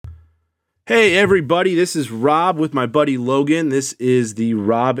Hey everybody, this is Rob with my buddy Logan. This is the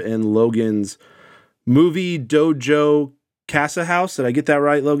Rob and Logan's Movie Dojo Casa House. Did I get that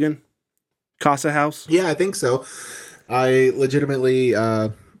right, Logan? Casa House? Yeah, I think so. I legitimately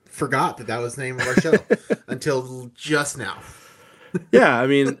forgot that was the name of our show until just now. Yeah, I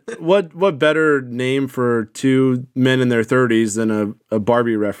mean, what better name for two men in their 30s than a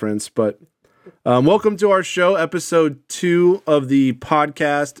Barbie reference? But welcome to our show, episode 2 of the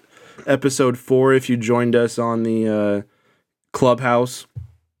podcast, episode 4 if you joined us on the Clubhouse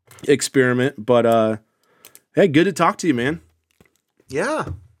experiment. But hey, good to talk to you, man.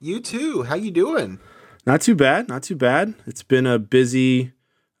 Yeah, you too. How you doing? Not too bad, not too bad. It's been a busy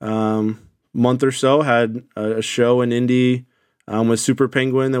month or so. Had a show in Indy with Super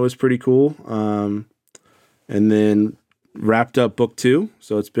Penguin that was pretty cool. And then wrapped up book 2.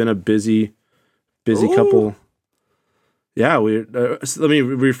 So it's been a busy Ooh. couple. Yeah, let me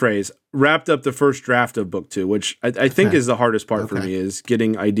rephrase. Wrapped up the first draft of book 2, which I think is the hardest part for me, is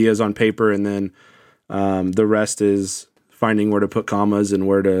getting ideas on paper, and then the rest is finding where to put commas and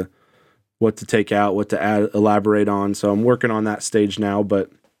what to take out, what to add, elaborate on. So I'm working on that stage now,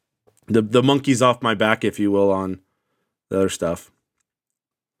 but the monkey's off my back, if you will, on the other stuff.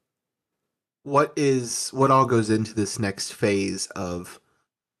 What all goes into this next phase of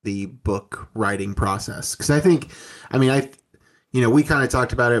the book writing process? Because we kind of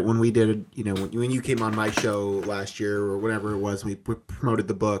talked about it when we did, when you came on my show last year or whatever it was, we promoted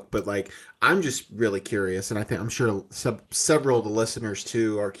the book. But like, I'm just really curious, and I'm sure several of the listeners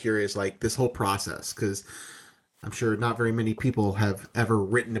too are curious, like this whole process, because I'm sure not very many people have ever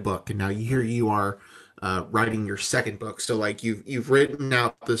written a book, and now here you are writing your second book. So like you've written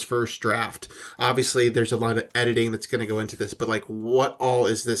out this first draft. Obviously, there's a lot of editing that's going to go into this, but like, what all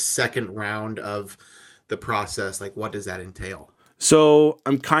is this second round of the process? Like, what does that entail? So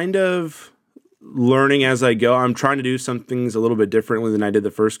I'm kind of learning as I go. I'm trying to do some things a little bit differently than I did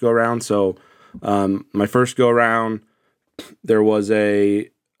the first go around. So my first go around, there was a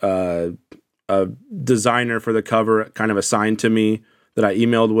designer for the cover kind of assigned to me that I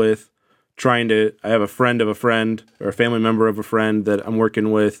emailed with. I have a friend of a friend or a family member of a friend that I'm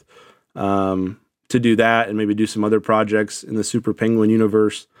working with to do that, and maybe do some other projects in the Super Penguin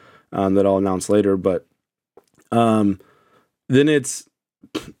universe that I'll announce later. But then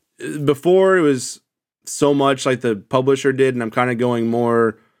before it was so much like the publisher did, and I'm kind of going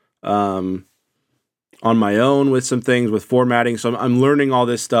more on my own with some things with formatting. So I'm learning all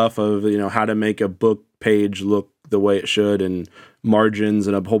this stuff of, how to make a book page look the way it should, and margins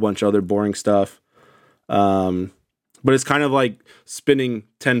and a whole bunch of other boring stuff. But it's kind of like spinning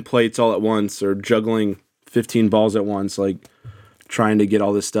 10 plates all at once, or juggling 15 balls at once, like trying to get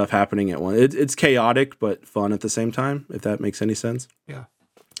all this stuff happening at once. It's chaotic, but fun at the same time, if that makes any sense. Yeah.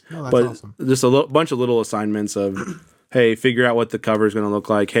 No, that's awesome. Just bunch of little assignments of, hey, figure out what the cover is going to look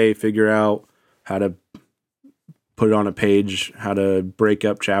like. Hey, figure out how to put it on a page, how to break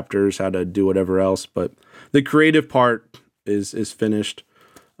up chapters, how to do whatever else. But the creative part is finished.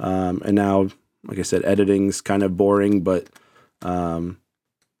 And now, like I said, editing's kind of boring, but a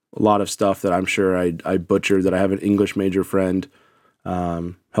lot of stuff that I'm sure I butchered, that I have an English major friend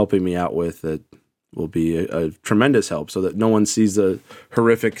helping me out with, that will be a tremendous help, so that no one sees the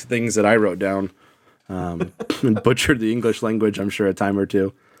horrific things that I wrote down and butchered the English language, I'm sure, a time or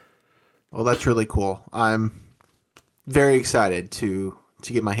two. Well, that's really cool. I'm very excited to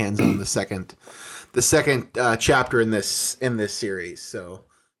get my hands on the second chapter in this series. So,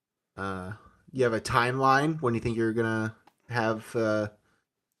 you have a timeline when you think you're gonna have, I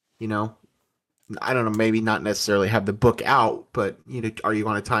don't know, maybe not necessarily have the book out, but are you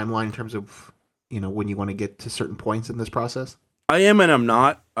on a timeline in terms of, when you want to get to certain points in this process? I am and I'm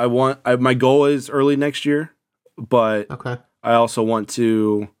not. My goal is early next year, but Okay. I also want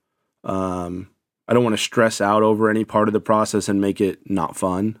to. I don't want to stress out over any part of the process and make it not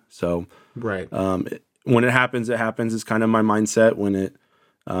fun. So, right. When it happens, it happens. It's kind of my mindset. When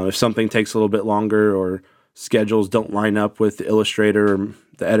if something takes a little bit longer, or schedules don't line up with the illustrator or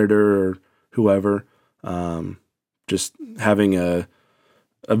the editor or whoever, just having a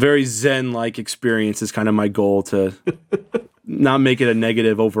very Zen-like experience is kind of my goal, to not make it a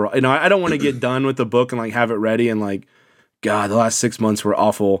negative overall. I don't want to get done with the book and like have it ready and like, God, the last 6 months were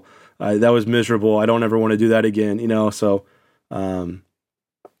awful. That was miserable. I don't ever want to do that again, So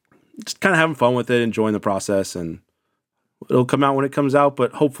just kind of having fun with it, enjoying the process, and it'll come out when it comes out,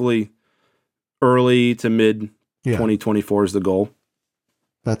 but hopefully early to mid 2024 is the goal.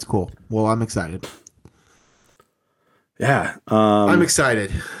 That's cool. Well, I'm excited. Yeah. I'm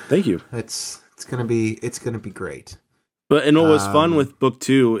excited. Thank you. It's gonna be great. And what was fun with book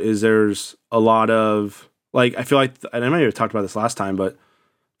 2 is there's a lot of like, I feel like, and I might have talked about this last time, but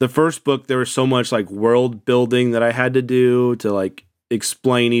the first book, there was so much like world building that I had to do to like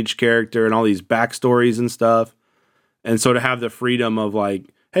explain each character and all these backstories and stuff. And so to have the freedom of like,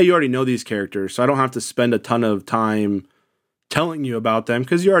 hey, you already know these characters, so I don't have to spend a ton of time telling you about them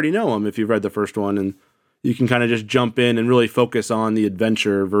because you already know them if you've read the first one, and you can kind of just jump in and really focus on the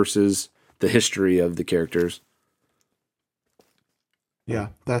adventure versus the history of the characters. Yeah,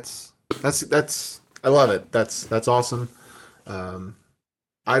 that's I love it. That's awesome.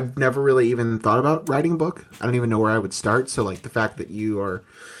 I've never really even thought about writing a book. I don't even know where I would start. So like the fact that you are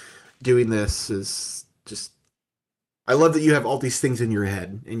doing this is just, I love that you have all these things in your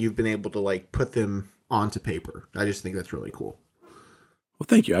head and you've been able to like put them onto paper. I just think that's really cool. Well,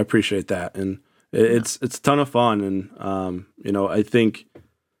 thank you. I appreciate that. And it's a ton of fun. And, I think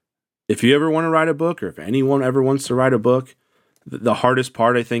if you ever want to write a book, or if anyone ever wants to write a book, the hardest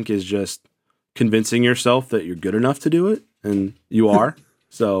part, I think, is just convincing yourself that you're good enough to do it. And you are.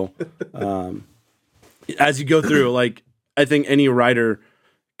 So as you go through, like, I think any writer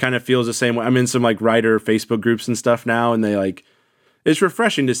kind of feels the same way. I'm in some like writer Facebook groups and stuff now, and they like, it's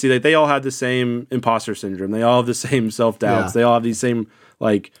refreshing to see that they all have the same imposter syndrome. They all have the same self-doubts. Yeah. They all have these same,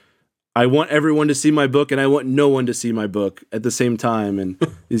 like, I want everyone to see my book and I want no one to see my book at the same time. And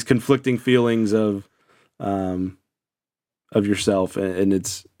these conflicting feelings of yourself. And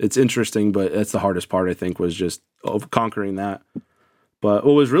it's interesting, but that's the hardest part, I think, was just conquering that. But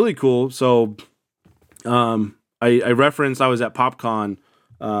what was really cool, so I referenced I was at PopCon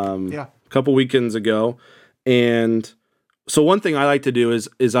a couple weekends ago, and so one thing I like to do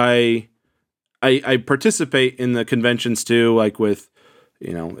is I participate in the conventions too, like with,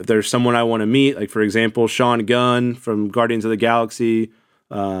 if there's someone I want to meet, like for example, Sean Gunn from Guardians of the Galaxy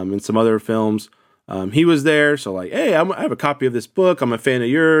and some other films. He was there, so like, hey, I have a copy of this book. I'm a fan of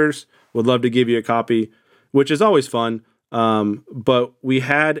yours. Would love to give you a copy, which is always fun. But we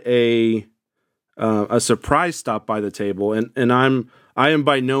had a surprise stop by the table, and I am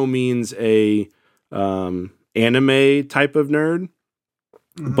by no means a anime type of nerd,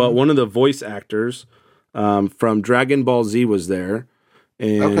 but one of the voice actors from Dragon Ball Z was there,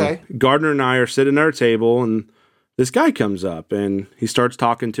 and Gardner and I are sitting at our table, and this guy comes up and he starts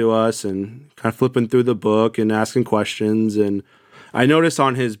talking to us and kind of flipping through the book and asking questions. And I notice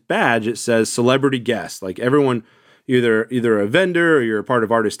on his badge it says celebrity guest, like everyone. Either a vendor, or you're a part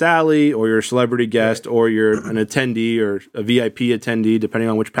of Artist Alley, or you're a celebrity guest, or you're an attendee or a VIP attendee, depending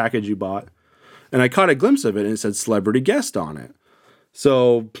on which package you bought. And I caught a glimpse of it, and it said celebrity guest on it.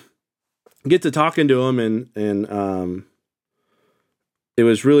 So get to talking to him, and it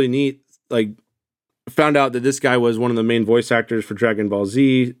was really neat. Like, found out that this guy was one of the main voice actors for Dragon Ball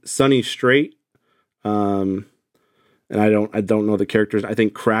Z, Sonny Strait. And I don't know the characters. I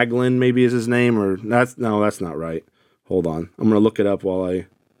think Kraglin maybe is his name, or that's not right. Hold on, I'm gonna look it up while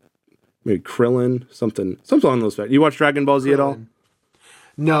maybe Krillin, something on those facts. You watch Dragon Ball Z at all?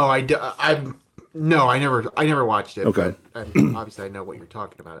 No, I never watched it. Okay, but obviously I know what you're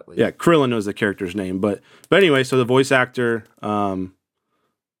talking about at least. Yeah, Krillin was the character's name, but anyway, so the voice actor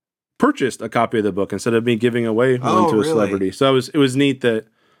purchased a copy of the book instead of me giving away one to a celebrity. So it was neat that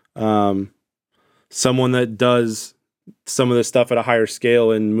someone that does some of this stuff at a higher scale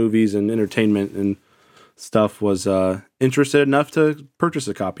in movies and entertainment and stuff was interested enough to purchase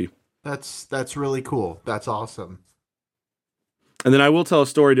a copy. That's really cool. That's awesome. And then I will tell a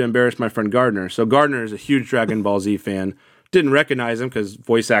story to embarrass my friend Gardner. So Gardner is a huge Dragon Ball Z fan. Didn't recognize him because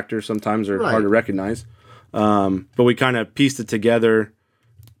voice actors sometimes are hard to recognize. But we kind of pieced it together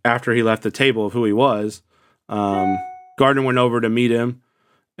after he left the table of who he was. Gardner went over to meet him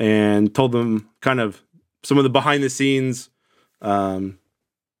and told him kind of some of the behind the scenes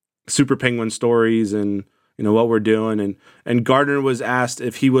Super Penguin stories and what we're doing, and Gardner was asked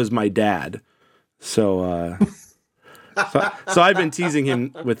if he was my dad. So I've been teasing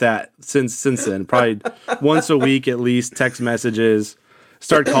him with that since then. Probably once a week at least, text messages.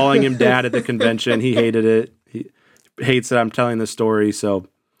 Start calling him dad at the convention. He hated it. He hates that I'm telling the story. So,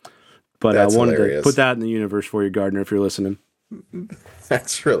 but I wanted to put that in the universe for you, Gardner, if you're listening.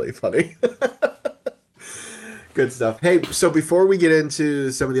 That's really funny. Good stuff. Hey, so before we get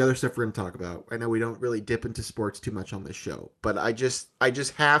into some of the other stuff we're going to talk about, I know we don't really dip into sports too much on this show, but I just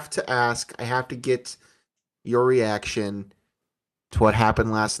have to ask, I have to get your reaction to what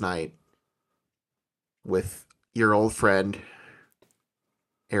happened last night with your old friend,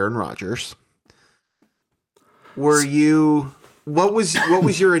 Aaron Rodgers. What was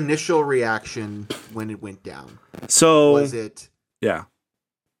your initial reaction when it went down? So, yeah.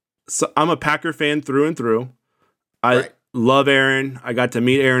 So I'm a Packer fan through and through. Love Aaron. I got to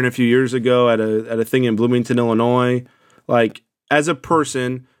meet Aaron a few years ago at a thing in Bloomington, Illinois. Like, as a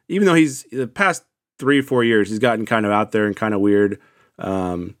person, even though he's the past 3 or 4 years, he's gotten kind of out there and kind of weird.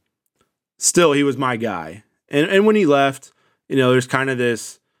 Still, he was my guy. And when he left, there's kind of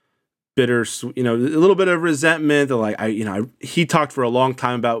this bitter, a little bit of resentment. Like, he talked for a long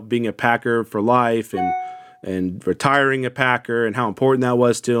time about being a Packer for life and retiring a Packer and how important that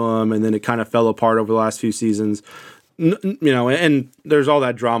was to him. And then it kind of fell apart over the last few seasons, and there's all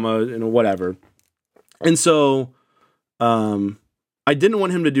that drama and whatever. And so, I didn't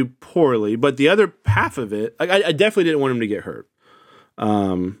want him to do poorly, but the other half of it, I definitely didn't want him to get hurt.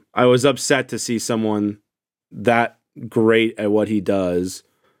 I was upset to see someone that great at what he does.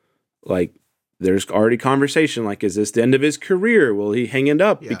 Like, there's already conversation. Like, is this the end of his career? Will he hang it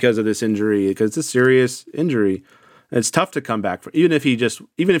up because of this injury? Because it's a serious injury. And it's tough to come back from. Even if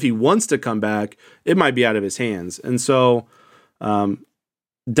he wants to come back, it might be out of his hands. And so,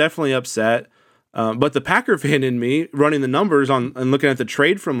 definitely upset. But the Packer fan in me running the numbers and looking at the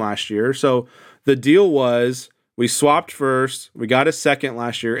trade from last year. So the deal was we swapped first, we got a second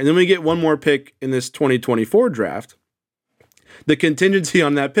last year, and then we get one more pick in this 2024 draft. The contingency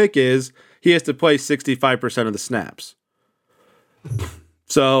on that pick is he has to play 65% of the snaps.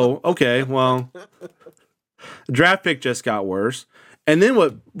 So, okay, well, the draft pick just got worse. And then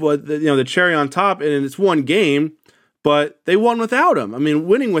what the cherry on top, and it's one game, but they won without him. I mean,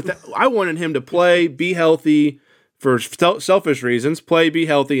 I wanted him to play, be healthy for selfish reasons, be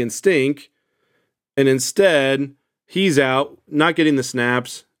healthy and stink. And instead, he's out, not getting the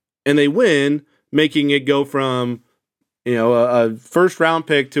snaps, and they win, making it go from, a first round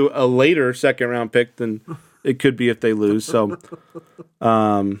pick to a later second round pick than it could be if they lose. So,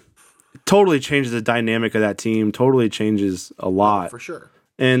 totally changes the dynamic of that team, totally changes a lot. For sure.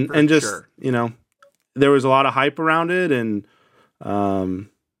 And there was a lot of hype around it, and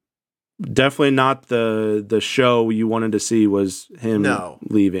definitely not the show you wanted to see was him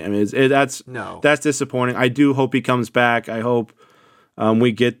leaving. I mean, that's disappointing. I do hope he comes back. I hope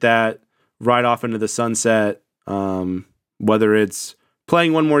we get that right off into the sunset, whether it's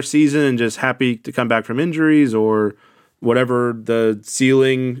playing one more season and just happy to come back from injuries, or whatever the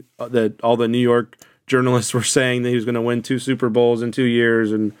ceiling that all the New York journalists were saying, that he was going to win 2 Super Bowls in 2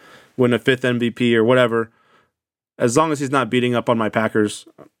 years and win a 5th MVP or whatever. As long as he's not beating up on my Packers,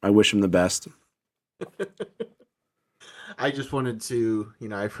 I wish him the best. I just wanted to,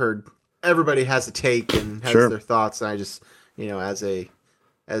 I've heard everybody has a take and has their thoughts, and I just, as a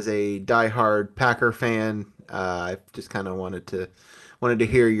diehard Packer fan, I just kind of wanted to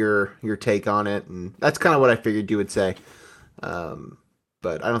hear your take on it, and that's kind of what I figured you would say.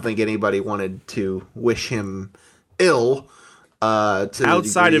 But I don't think anybody wanted to wish him ill.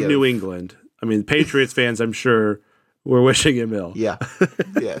 Outside of New England, I mean, Patriots fans, I'm sure, were wishing him ill. Yeah.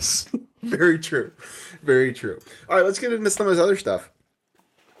 Yes. Very true. Very true. All right, let's get into some of this other stuff.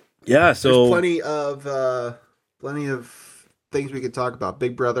 Yeah. So there's plenty of things we could talk about.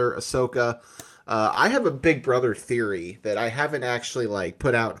 Big Brother, Ahsoka. I have a Big Brother theory that I haven't actually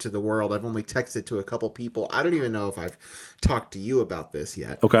put out to the world. I've only texted to a couple people. I don't even know if I've talked to you about this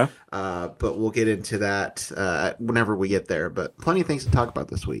yet. Okay. But we'll get into that whenever we get there. But plenty of things to talk about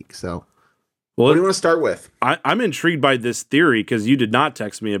this week. So, what do you want to start with? I'm intrigued by this theory because you did not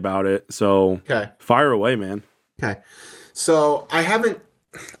text me about it. So, fire away, man. Okay. So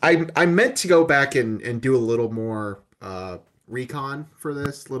I meant to go back and do a little more recon for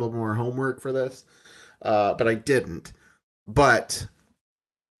this, a little more homework for this, but I didn't. But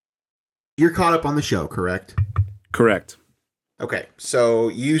you're caught up on the show, correct? Correct. Okay, so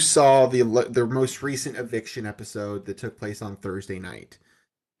you saw the most recent eviction episode that took place on Thursday night.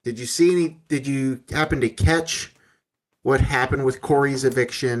 Did you happen to catch what happened with Corey's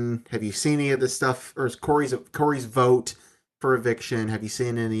eviction? Have you seen any of the stuff, or Corey's vote for eviction? Have you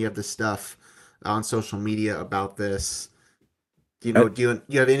seen any of the stuff on social media about this? Do you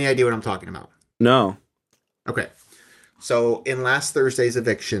have any idea what I'm talking about? No. Okay. So in last Thursday's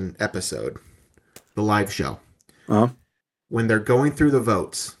eviction episode, the live show, when they're going through the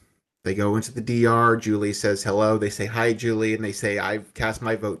votes, they go into the DR. Julie says hello. They say hi, Julie, and they say, "I've cast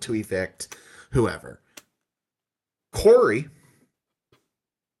my vote to evict whoever." Corey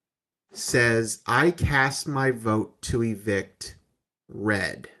says, "I cast my vote to evict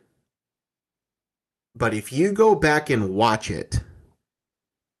Red." But if you go back and watch it,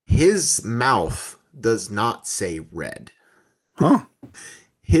 his mouth does not say Red. Huh.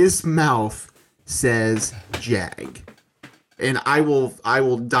 His mouth says Jag. And I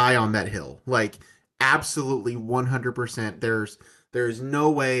will die on that hill. Absolutely 100%. There's no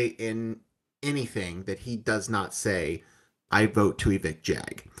way in anything that he does not say I vote to evict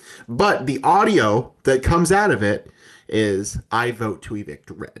Jag. But the audio that comes out of it is I vote to evict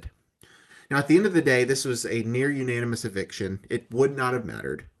Red. Now, at the end of the day, this was a near unanimous eviction. It would not have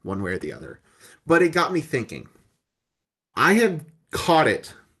mattered one way or the other. But it got me thinking. I have caught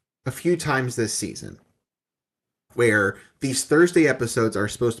it a few times this season where these Thursday episodes are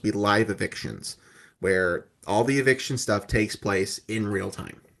supposed to be live evictions, where all the eviction stuff takes place in real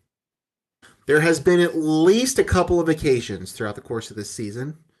time. There has been at least a couple of occasions throughout the course of this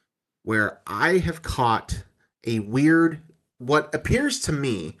season where I have caught a weird, what appears to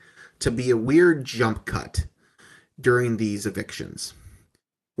me to be a weird jump cut during these evictions,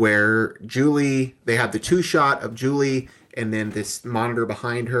 where Julie, they have the two shot of Julie and then this monitor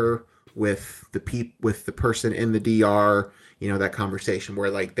behind her with the person in the DR, that conversation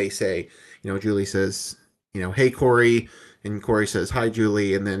where like they say, Julie says, hey Corey, and Corey says hi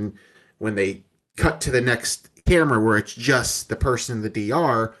Julie, and then when they cut to the next camera where it's just the person in the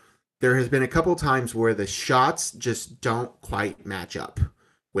DR, there has been a couple times where the shots just don't quite match up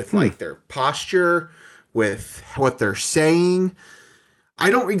with like their posture, with what they're saying. I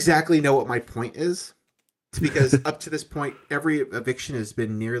don't exactly know what my point is, because up to this point, every eviction has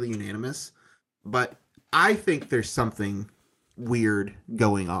been nearly unanimous. But I think there's something weird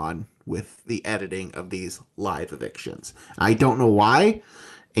going on with the editing of these live evictions. I don't know why,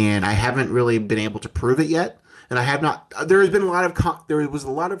 and I haven't really been able to prove it yet. And I have not. There was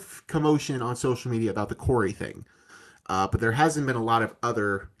a lot of commotion on social media about the Corey thing, but there hasn't been a lot of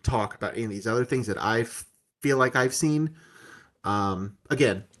other talk about any of these other things that I feel like I've seen.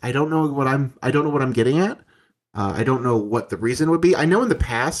 Again, I don't know what I'm getting at. I don't know what the reason would be. I know in the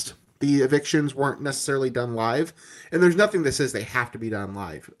past the evictions weren't necessarily done live, and there's nothing that says they have to be done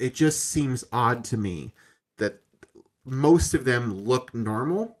live. It just seems odd to me that most of them look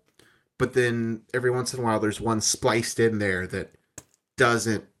normal, but then every once in a while there's one spliced in there that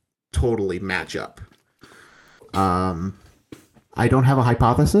doesn't totally match up. I don't have a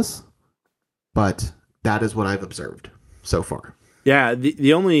hypothesis, but that is what I've observed so far. Yeah,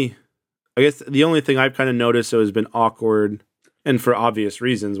 the only thing I've kind of noticed that has been awkward, and for obvious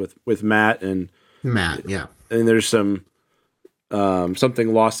reasons, with Matt, yeah, and there's some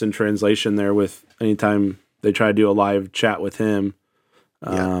something lost in translation there with anytime they try to do a live chat with him.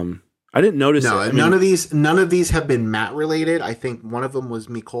 I didn't notice. No, it. None of these have been Matt related. I think one of them was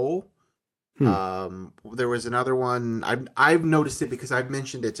Nicole. There was another one. I've noticed it because I've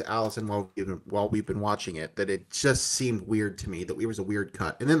mentioned it to Allison while we've been watching it, that it just seemed weird to me that it was a weird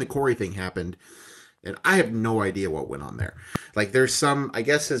cut. And then the Corey thing happened, and I have no idea what went on there. Like there's some, I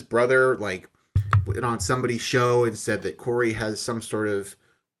guess his brother like went on somebody's show and said that Corey has some sort of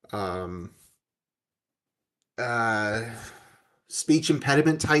speech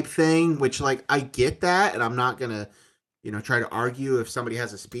impediment type thing, which like I get that, and I'm not gonna try to argue if somebody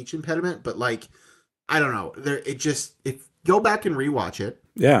has a speech impediment, but like I don't know, go back and rewatch it.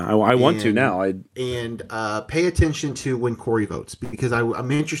 Yeah, I want to now. And pay attention to when Corey votes, because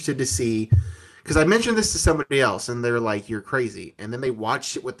I'm interested to see, because I mentioned this to somebody else and they're like, you're crazy, and then they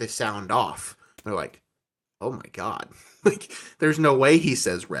watched it with the sound off. They're like, oh my god, like there's no way he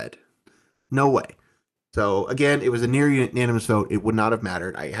says red, no way. So again, it was a near unanimous vote. It would not have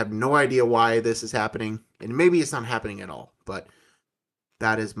mattered. I have no idea why this is happening, and maybe it's not happening at all, but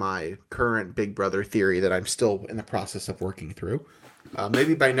that is my current Big Brother theory that I'm still in the process of working through.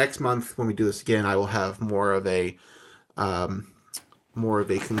 Maybe by next month when we do this again, I will have more of a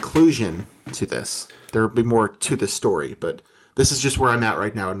conclusion to this. There will be more to the story, but this is just where I'm at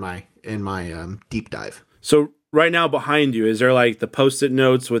right now in my deep dive. So right now behind you, is there like the Post-it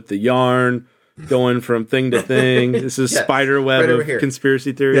notes with the yarn going from thing to thing? This is yes. Spider web right of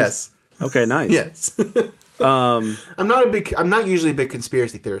conspiracy theories. Yes. Okay. Nice. Yes. I'm not usually a big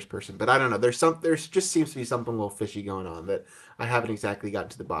conspiracy theorist person, but I don't know. There just seems to be something a little fishy going on that I haven't exactly gotten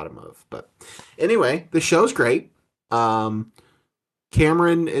to the bottom of. But anyway, the show's great. Cameron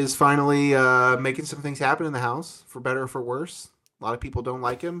is finally making some things happen in the house, for better or for worse. A lot of people don't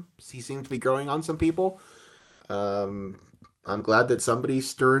like him. He seems to be growing on some people. I'm glad that somebody's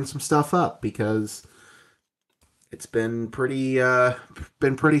stirring some stuff up, because it's been pretty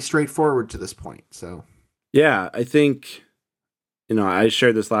straightforward to this point. So yeah, I think I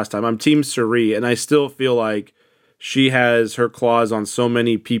shared this last time. I'm Team Cirie, and I still feel like she has her claws on so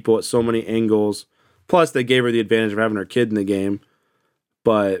many people at so many angles. Plus, they gave her the advantage of having her kid in the game.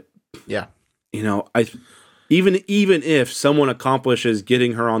 But yeah, I even if someone accomplishes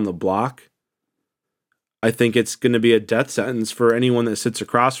getting her on the block, I think it's going to be a death sentence for anyone that sits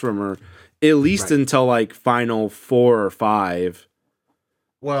across from her, at least until like final 4 or 5.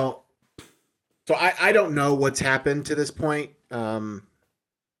 Well, So I don't know what's happened to this point. But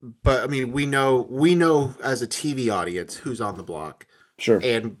I mean, we know as a TV audience who's on the block, Sure.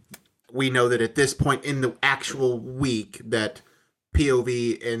 and we know that at this point in the actual week that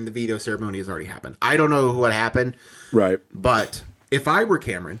POV and the veto ceremony has already happened. I don't know what happened, Right. but if I were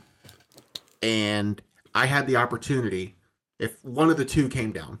Cameron and I had the opportunity, if one of the two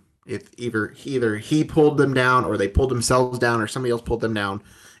came down, if either he pulled them down or they pulled themselves down or somebody else pulled them down,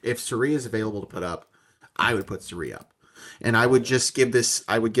 if Suri is available to put up, I would put Suri up. And I would just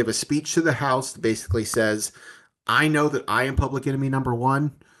I would give a speech to the House that basically says, I know that I am public enemy number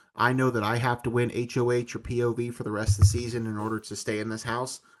one. I know that I have to win HOH or POV for the rest of the season in order to stay in this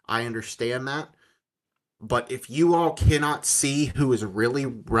house. I understand that. But if you all cannot see who is really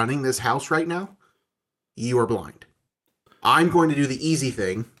running this house right now, you are blind. I'm going to do the easy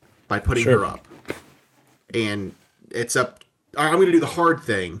thing by putting her up. And it's up. I'm going to do the hard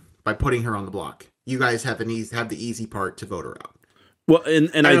thing by putting her on the block. You guys have the easy part to vote her out. Well, and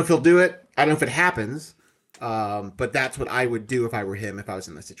I don't know if he'll do it. I don't know if it happens. But that's what I would do if I were him, if I was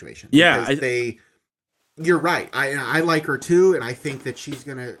in this situation. Yeah. You're right. I like her too. And I think that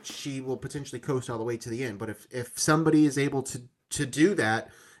she will potentially coast all the way to the end. But if somebody is able to do that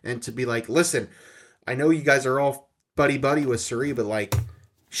and to be like, listen, I know you guys are all buddy with Suri, but like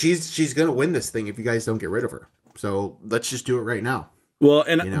she's going to win this thing if you guys don't get rid of her. So let's just do it right now. Well,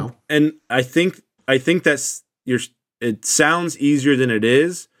 and I think that's it sounds easier than it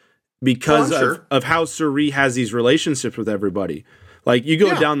is because of how Suri has these relationships with everybody. Like you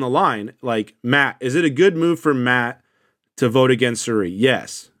go down the line, like Matt, is it a good move for Matt to vote against Suri?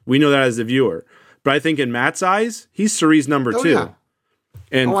 Yes. We know that as the viewer. But I think in Matt's eyes, he's Suri's number two. Yeah.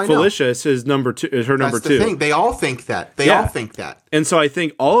 And Felicia is his number two. Is her number two. Thing. They all think that. All think that. And so I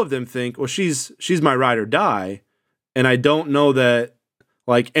think all of them think, well, she's my ride or die, and I don't know that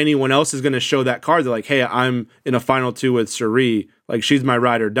like anyone else is going to show that card. They're like, hey, I'm in a final two with Suri. Like she's my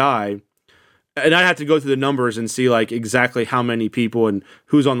ride or die. And I'd have to go through the numbers and see like exactly how many people and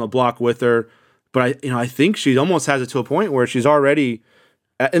who's on the block with her. But I think she almost has it to a point where she's already.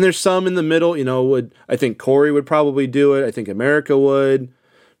 And there's some in the middle, I think Corey would probably do it. I think America would.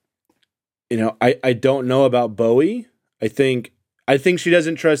 I don't know about Bowie. I think she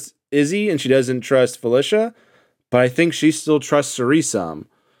doesn't trust Izzy and she doesn't trust Felicia, but I think she still trusts Suri some.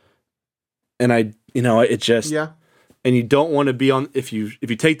 And it just and you don't want to be on if you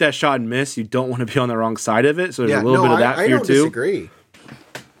take that shot and miss, you don't want to be on the wrong side of it. So there's a little bit of that fear too. I don't disagree.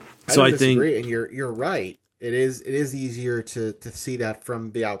 So I think, and you're right. It is easier to see that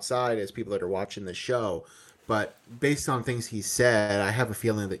from the outside as people that are watching the show. But based on things he said, I have a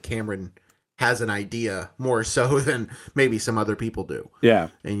feeling that Cameron has an idea more so than maybe some other people do. Yeah.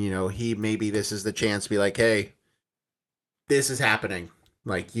 And, maybe this is the chance to be like, hey, this is happening.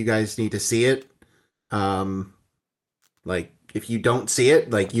 Like, you guys need to see it. Like, if you don't see it,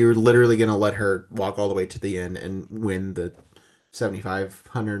 like, you're literally going to let her walk all the way to the end and win the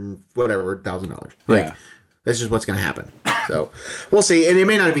 $7,500 whatever $1,000. Like, that's just what's going to happen. So we'll see. And it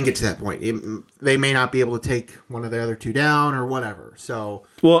may not even get to that point. They may not be able to take one of the other two down or whatever. So,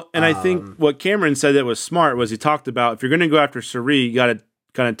 well, and I think what Cameron said that was smart was he talked about if you're going to go after Suri, you got to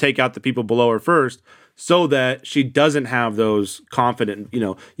kind of take out the people below her first so that she doesn't have those confident,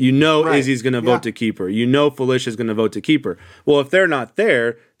 right. Izzy's going to vote to keep her. Felicia's going to vote to keep her. Well, if they're not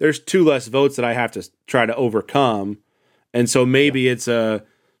there, there's two less votes that I have to try to overcome. And so maybe it's a,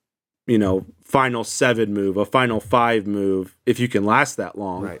 final 7 move, a final 5 move, if you can last that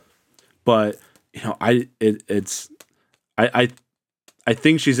long. Right. But, I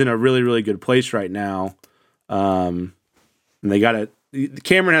think she's in a really, really good place right now. And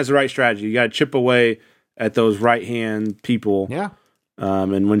Cameron has the right strategy. You got to chip away at those right-hand people. Yeah.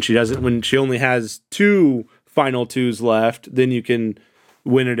 And when she only has 2 final 2s left, then you can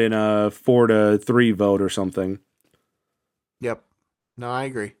win it in a 4-3 vote or something. Yep. No, I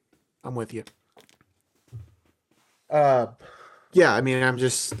agree. I'm with you. Yeah, I mean, I'm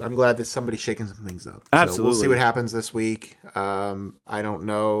glad that somebody's shaking some things up. Absolutely. So we'll see what happens this week. I don't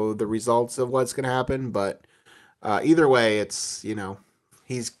know the results of what's going to happen, but either way, it's,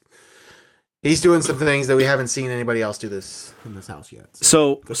 he's doing some things that we haven't seen anybody else do this in this house yet.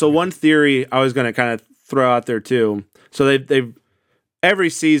 So one theory I was going to kind of throw out there too. So they've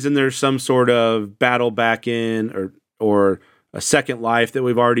every season there's some sort of battle back in or a second life that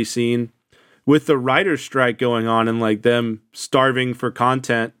we've already seen. With the writer's strike going on and like them starving for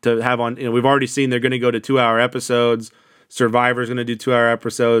content to have on, we've already seen they're going to go to 2-hour episodes. Survivor's going to do 2-hour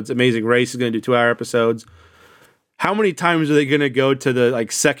episodes. Amazing Race is going to do 2-hour episodes. How many times are they going to go to the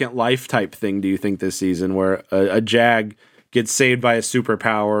like second life type thing, do you think, this season, where a Jag gets saved by a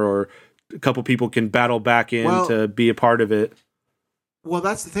superpower or a couple people can battle back in to be a part of it. Well,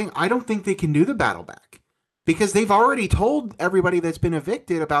 that's the thing. I don't think they can do the battle back because they've already told everybody that's been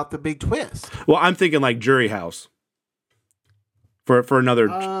evicted about the big twist. Well, I'm thinking like Jury House for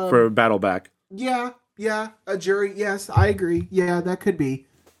a battle back. Yeah, a jury. Yes, I agree. Yeah, that could be.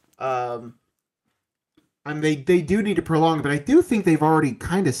 They do need to prolong, but I do think they've already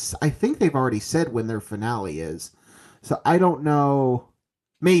they've already said when their finale is. So I don't know.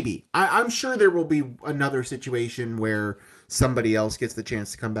 Maybe. I'm sure there will be another situation where somebody else gets the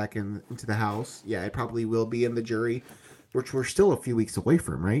chance to come back into the house. Yeah, it probably will be in the jury, which we're still a few weeks away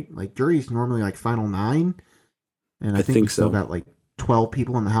from, right? Like jury's normally like final 9, and I think we still got like 12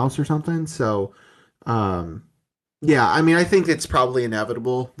 people in the house or something. So, yeah, I mean, I think it's probably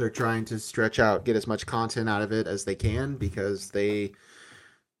inevitable. They're trying to stretch out, get as much content out of it as they can because they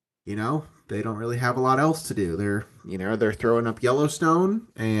don't really have a lot else to do. They're throwing up Yellowstone,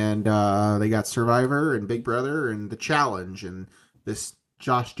 and they got Survivor and Big Brother and The Challenge and this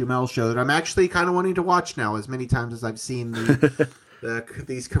Josh Duhamel show that I'm actually kind of wanting to watch now as many times as I've seen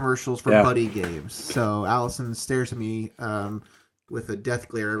these commercials for Buddy Games. So Allison stares at me with a death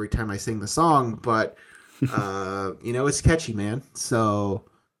glare every time I sing the song, but it's catchy, man. So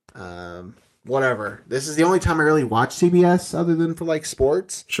whatever. This is the only time I really watch CBS other than for like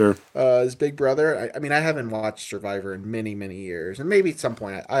sports. Sure. Is Big Brother. I mean, I haven't watched Survivor in many, many years, and maybe at some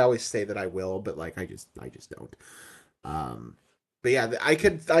point I always say that I will, but like I just don't. But yeah, I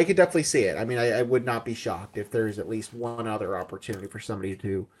could definitely see it. I mean, I would not be shocked if there's at least one other opportunity for somebody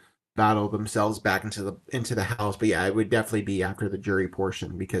to battle themselves back into the house. But yeah, it would definitely be after the jury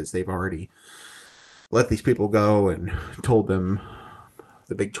portion because they've already let these people go and told them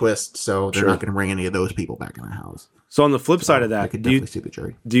the big twist, so they're not going to bring any of those people back in the house. So on the flip side of that, I could definitely see the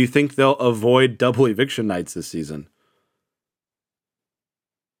jury. Do you think they'll avoid double eviction nights this season?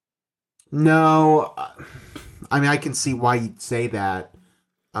 No, I mean I can see why you'd say that,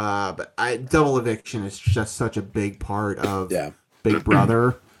 but double eviction is just such a big part of Big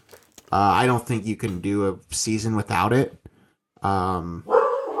Brother. I don't think you can do a season without it.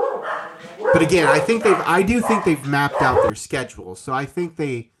 But again, I do think they've mapped out their schedule. So I think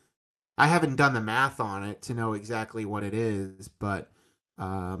I haven't done the math on it to know exactly what it is, but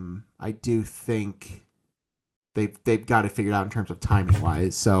I do think they've got it figured out in terms of timing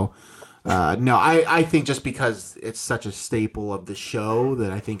wise. So no, I think just because it's such a staple of the show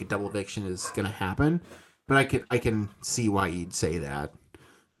that I think a double eviction is going to happen. But I can see why you'd say that.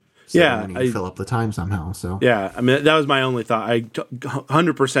 So I fill up the time somehow. So yeah, I mean that was my only thought. I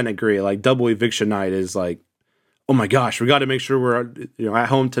 100% agree. Like double eviction night is like, oh my gosh, we got to make sure we're at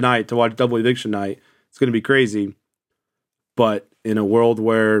home tonight to watch double eviction night. It's going to be crazy. But in a world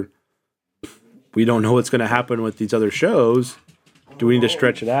where we don't know what's going to happen with these other shows, do we need to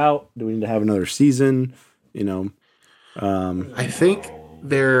stretch it out? Do we need to have another season? I think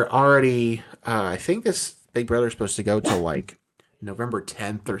they're already. I think this Big Brother is supposed to go till like November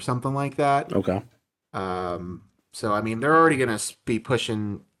 10th or something like that. Okay. So, I mean, they're already going to be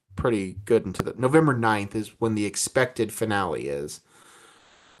pushing pretty good into the November 9th is when the expected finale is.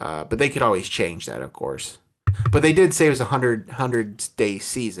 But they could always change that, of course. But they did say it was a 100-day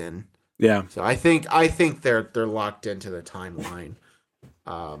season. Yeah. So I think they're locked into the timeline.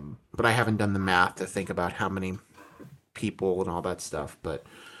 But I haven't done the math to think about how many people and all that stuff. But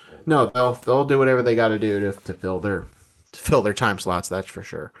no, they'll do whatever they got to do to fill their time slots, that's for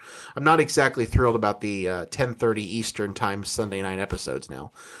sure. I'm not exactly thrilled about the 10:30 Eastern time Sunday night episodes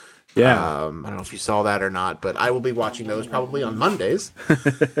now. Yeah. I don't know if you saw that or not, but I will be watching those probably on Mondays.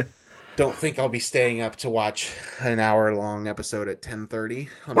 Don't think I'll be staying up to watch an hour-long episode at 10:30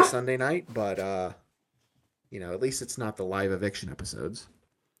 on a Sunday night, but at least it's not the live eviction episodes.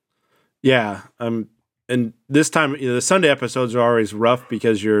 Yeah. And this time, the Sunday episodes are always rough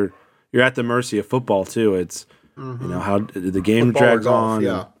because you're at the mercy of football too. It's how the game football drags on.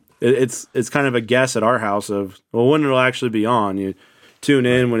 Yeah. It's kind of a guess at our house of when it'll actually be on. You tune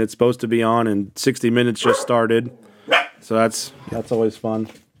in when it's supposed to be on, and 60 Minutes just started, so that's always fun.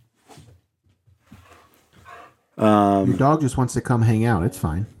 Your dog just wants to come hang out. It's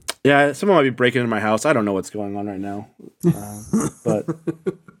fine. Yeah, someone might be breaking into my house. I don't know what's going on right now, but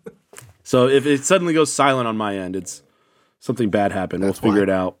so if it suddenly goes silent on my end, it's something bad happened. We'll figure it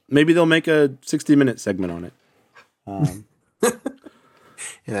out. Maybe they'll make a 60-minute segment on it. And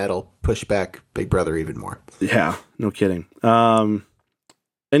that'll push back Big Brother even more. Yeah, no kidding.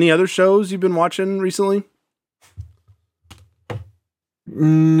 Any other shows you've been watching recently?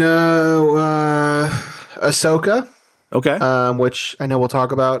 No, Ahsoka. Okay. Which I know we'll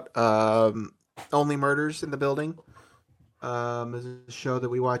talk about. Only Murders in the Building. is a show that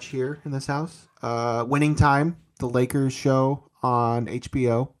we watch here in this house. Winning Time, the Lakers show on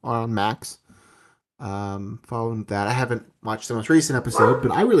HBO on Max. Following that, I haven't watched the most recent episode,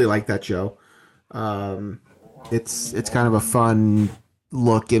 but I really like that show. Um, it's kind of a fun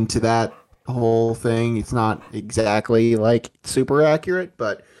look into that whole thing. It's not exactly like super accurate,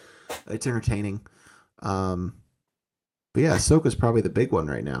 but it's entertaining. Um, but yeah, Ahsoka's probably the big one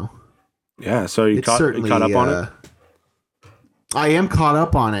right now. Yeah, so It's you caught certainly up on it? I am caught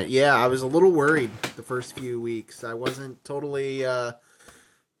up on it. Yeah, I was a little worried the first few weeks. I wasn't totally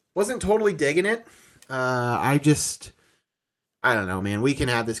digging it. I just I don't know, man. We can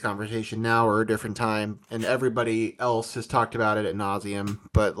have this conversation now or a different time, and everybody else has talked about it at nauseum.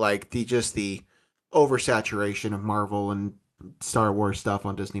 But like the oversaturation of Marvel and Star Wars stuff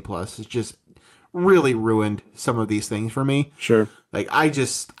on Disney Plus has just really ruined some of these things for me. Sure. Like I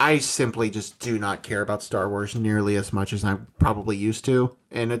simply just do not care about Star Wars nearly as much as I probably used to,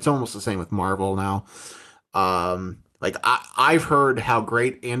 and it's almost the same with Marvel now. Like I've heard how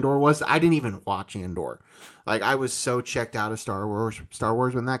great Andor was. I didn't even watch Andor. Like I was so checked out of Star Wars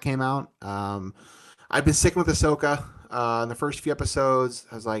when that came out. I've been sticking with Ahsoka. In the first few episodes,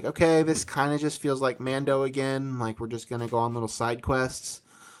 I was like, okay, this kind of just feels like Mando again. Like we're just gonna go on little side quests.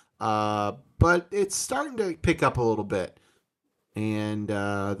 But it's starting to pick up a little bit. And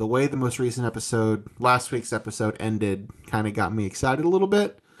the way the most recent episode, last week's episode, ended, kind of got me excited a little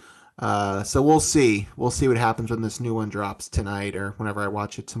bit. So we'll see. We'll see what happens when this new one drops tonight or whenever I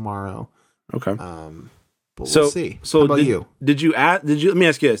watch it tomorrow. Okay. But we'll see. So How about you? Did you let me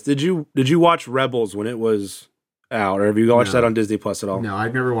ask you this. Did you watch Rebels when it was out, or have you watched that on Disney Plus at all? No,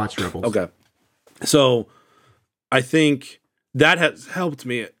 I've never watched Rebels. Okay. So I think that has helped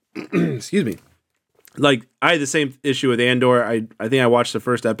me. Excuse me. Like I had the same issue with Andor. I think I watched the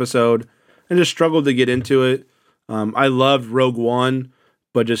first episode and just struggled to get into it. I loved Rogue One,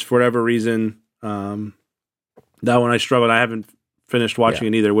 but just for whatever reason, that one I struggled. I haven't finished watching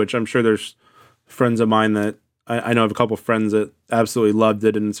it either, which I'm sure there's friends of mine that I know of a couple friends that absolutely loved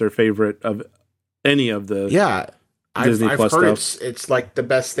it and it's their favorite of any of the Disney I've Plus heard stuff. it's like the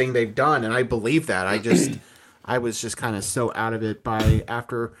best thing they've done, and I believe that. I was just kind of so out of it by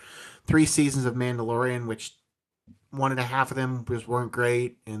after 3 seasons of Mandalorian, which one and a half of them weren't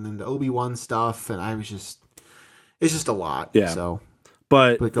great, and then the Obi-Wan stuff, and it's just a lot. Yeah. So,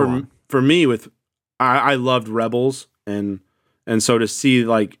 But go on. for me, I loved Rebels, and so to see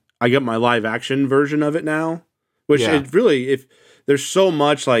like I get my live action version of it now, which it really if there's so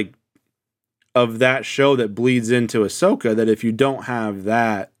much like of that show that bleeds into Ahsoka that if you don't have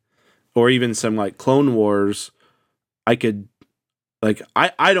that or even some like Clone Wars, I could like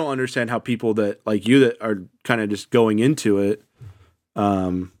I don't understand how people that like you that are kind of just going into it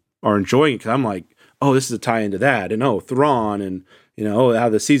are enjoying it because I'm like, oh, this is a tie into that, and oh, Thrawn, and you know how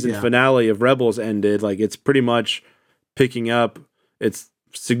the season finale of Rebels ended. Like it's pretty much picking up. It's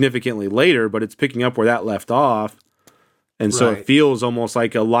significantly later, but it's picking up where that left off, and so it feels almost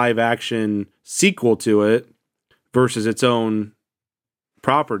like a live action sequel to it versus its own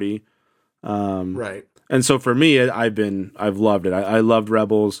property. Right. And so for me, I've loved it. I loved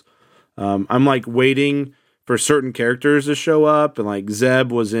Rebels. I'm like waiting for certain characters to show up, and like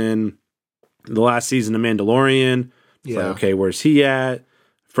Zeb was in the last season of Mandalorian. It's like, okay, where's he at?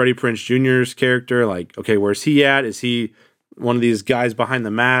 Freddie Prinze Jr.'s character, like, okay, where's he at? Is he one of these guys behind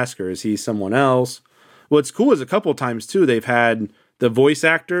the mask, or is he someone else? What's cool is a couple of times too, they've had the voice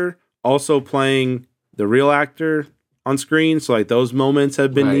actor also playing the real actor on screen. So like those moments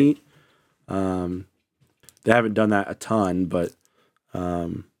have been neat. They haven't done that a ton, but a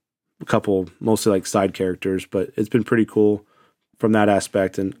couple mostly like side characters, but it's been pretty cool from that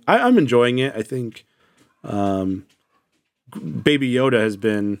aspect. And I'm enjoying it. I think Baby Yoda has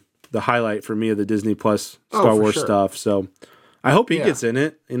been the highlight for me of the Disney Plus Star Wars stuff. So I hope he gets in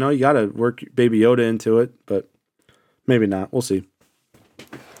it. You know, you got to work Baby Yoda into it, but maybe not. We'll see.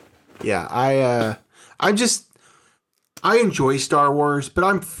 Yeah, I enjoy Star Wars, but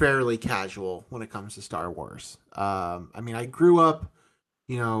I'm fairly casual when it comes to Star Wars. I mean, I grew up,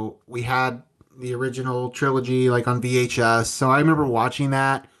 you know, we had the original trilogy like on VHS, so I remember watching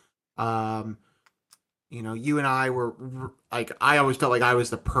that. You know, you and I were like, I always felt like I was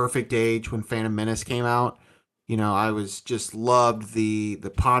the perfect age when Phantom Menace came out. You know, I was just loved the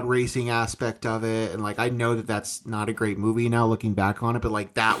pod racing aspect of it, and like I know that that's not a great movie now looking back on it, but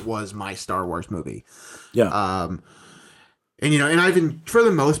like that was my Star Wars movie. Yeah. And you know, and for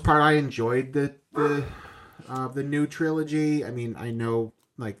the most part I enjoyed the new trilogy. I mean, I know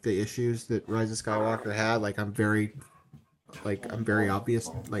like the issues that Rise of Skywalker had. Like I'm very obvious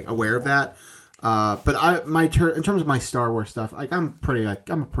like aware of that. But in terms of my Star Wars stuff, like I'm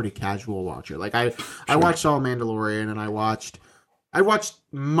a pretty casual watcher. Like I Sure. watched all Mandalorian and I watched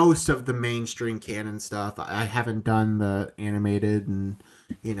most of the mainstream canon stuff. I haven't done the animated and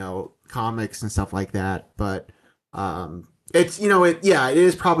comics and stuff like that, but it's it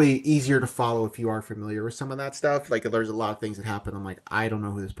is probably easier to follow if you are familiar with some of that stuff. Like there's a lot of things that happen. I'm like, I don't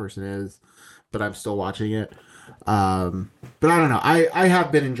know who this person is, but I'm still watching it. But I don't know. I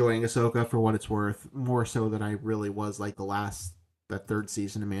have been enjoying Ahsoka for what it's worth, more so than I really was like that third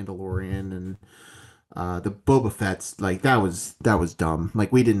season of Mandalorian and the Boba Fett's like that was dumb.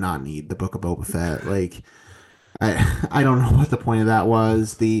 Like we did not need the Book of Boba Fett. Like I don't know what the point of that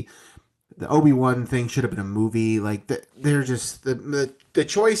was. The Obi-Wan thing should have been a movie. Like they're just the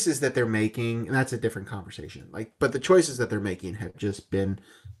choices that they're making, and that's a different conversation. Like, but the choices that they're making have just been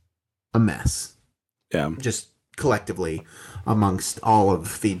a mess. Yeah. Just collectively amongst all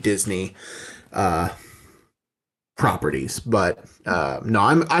of the Disney uh, properties. But no,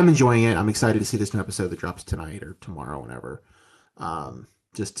 I'm enjoying it. I'm excited to see this new episode that drops tonight or tomorrow, whenever.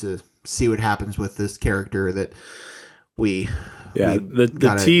 Just to see what happens with this character that we Yeah. we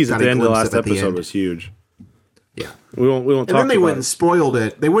The tease at the end of the last episode end. was huge. Yeah. We won't And talk then they about went and it. spoiled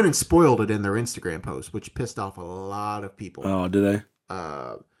it. They went and spoiled it in their Instagram post, which pissed off a lot of people. Oh, did they?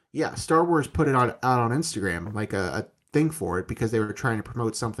 Yeah, Star Wars put it out on Instagram, like a thing for it, because they were trying to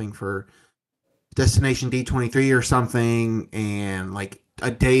promote something for Destination D23 or something, and like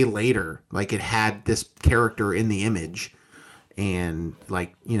a day later, like it had this character in the image, and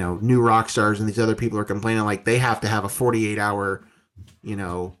like new rock stars and these other people are complaining like they have to have a 48-hour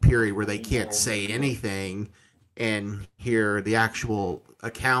period where they can't say anything, and here the actual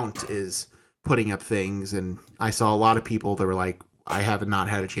account is putting up things, and I saw a lot of people that were like, I have not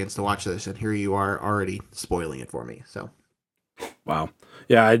had a chance to watch this, and here you are already spoiling it for me. So, Wow.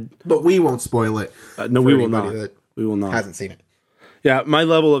 Yeah. but we won't spoil it. No, for we will anybody not. that We will not. hasn't seen it. Yeah, my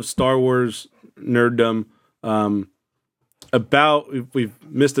level of Star Wars nerddom, we've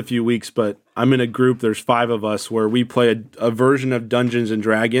missed a few weeks, but I'm in a group. There's 5 of us where we play a version of Dungeons and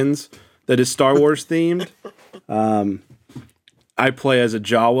Dragons that is Star Wars themed. I play as a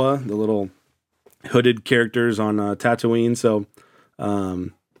Jawa, the little hooded characters on Tatooine. So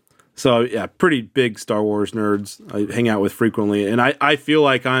yeah, pretty big Star Wars nerds I hang out with frequently, and I feel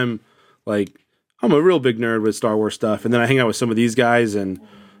like I'm a real big nerd with Star Wars stuff, and then I hang out with some of these guys, and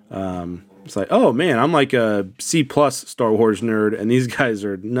it's like, oh man, I'm like a C plus Star Wars nerd, and these guys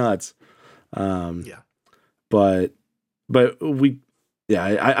are nuts. Yeah. But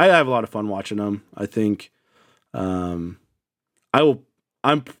I have a lot of fun watching them. I think I'm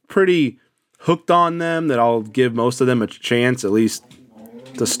pretty hooked on them that I'll give most of them a chance at least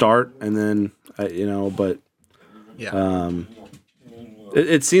to start, and then Yeah.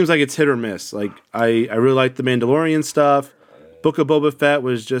 it seems like it's hit or miss. Like I really like the Mandalorian stuff. Book of Boba Fett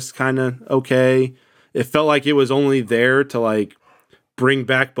was just kind of okay. It felt like it was only there to like bring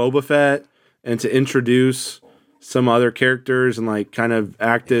back Boba Fett and to introduce some other characters and like kind of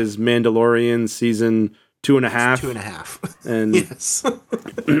act as Mandalorian season 2.5. 2.5. And Yes.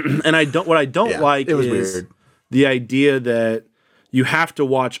 and what I don't like it was is weird. the idea that you have to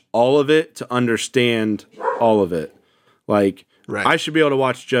watch all of it to understand all of it. Like Right. I should be able to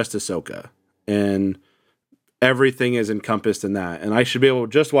watch just Ahsoka, and everything is encompassed in that. And I should be able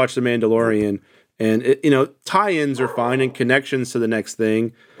to just watch The Mandalorian, and tie-ins are fine and connections to the next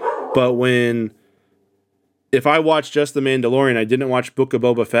thing. But if I watch just The Mandalorian, I didn't watch Book of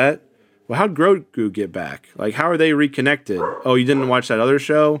Boba Fett. Well, how'd Grogu get back? Like, how are they reconnected? Oh, you didn't watch that other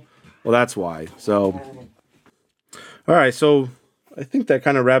show? Well, that's why. So, all right. So I think that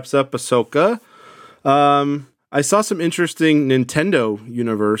kind of wraps up Ahsoka. I saw some interesting Nintendo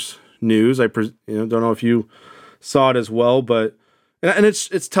Universe news. I don't know if you saw it as well, but and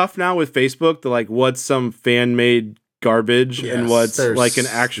it's tough now with Facebook to like what's some fan made garbage and what's like an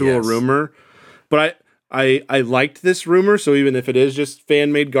actual rumor. But I liked this rumor, so even if it is just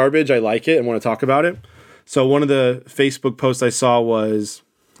fan made garbage, I like it and want to talk about it. So one of the Facebook posts I saw was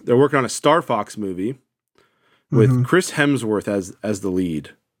they're working on a Star Fox movie with Chris Hemsworth as the lead.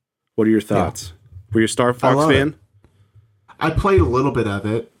 What are your thoughts? Were you a Star Fox fan? I played a little bit of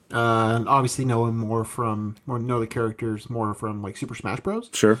it. And obviously know the characters more from like Super Smash Bros.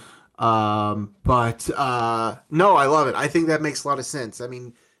 Sure. But no, I love it. I think that makes a lot of sense. I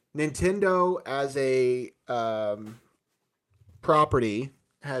mean, Nintendo as a property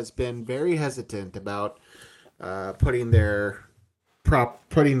has been very hesitant about putting their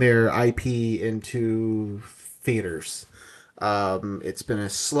IP into theaters. It's been a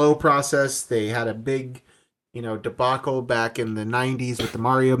slow process. They had a big, debacle back in the 90s with the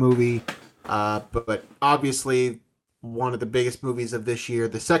Mario movie. But obviously, one of the biggest movies of this year,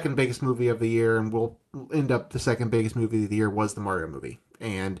 the second biggest movie of the year, and will end up the second biggest movie of the year was the Mario movie.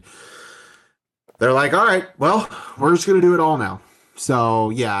 And they're like, all right, well, we're just gonna do it all now. So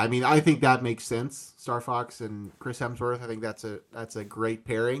yeah, I mean, I think that makes sense. Star Fox and Chris Hemsworth. I think that's a great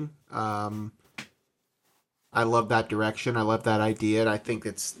pairing. I love that direction. I love that idea, and I think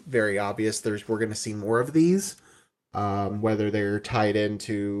it's very obvious. We're going to see more of these, whether they're tied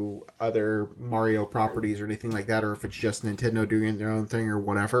into other Mario properties or anything like that, or if it's just Nintendo doing their own thing or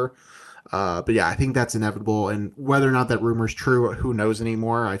whatever. But yeah, I think that's inevitable. And whether or not that rumor's true, who knows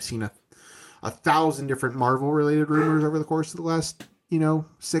anymore? I've seen a thousand different Marvel related rumors over the course of the last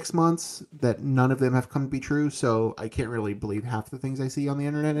 6 months that none of them have come to be true. So I can't really believe half the things I see on the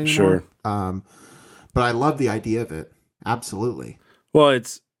internet anymore. Sure. But I love the idea of it. Absolutely. Well,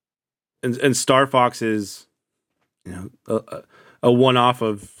 it's and Star Fox is a one off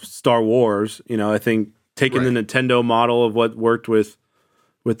of Star Wars. I think taking the Nintendo model of what worked with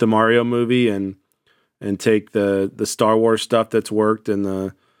the Mario movie and take the Star Wars stuff that's worked and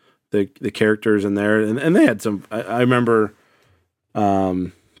the characters in there and they had some. I remember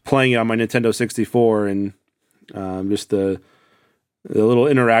playing it on my Nintendo 64 and just the little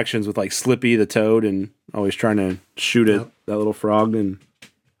interactions with like Slippy the Toad and always trying to shoot at that little frog, and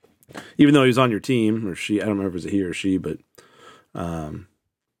even though he was on your team or she, I don't remember if it was a he or she, but the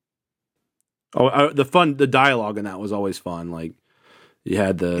dialogue in that was always fun. Like you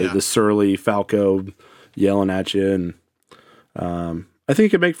had the surly Falco yelling at you, and I think it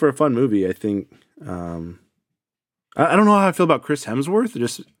could make for a fun movie. I think I don't know how I feel about Chris Hemsworth.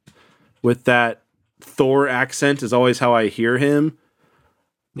 Just with that Thor accent is always how I hear him.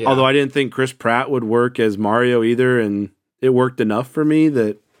 Yeah. Although I didn't think Chris Pratt would work as Mario either, and it worked enough for me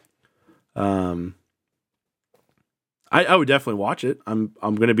that I would definitely watch it. I'm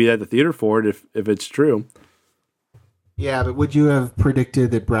going to be at the theater for it if it's true. Yeah, but would you have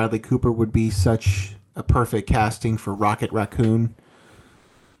predicted that Bradley Cooper would be such a perfect casting for Rocket Raccoon?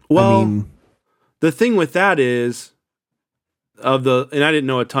 Well, the thing with that is and I didn't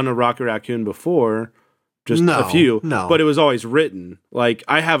know a ton of Rocket Raccoon before. Just a few, but it was always written. Like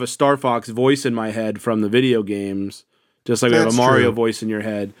I have a Star Fox voice in my head from the video games, just like we have a Mario voice in your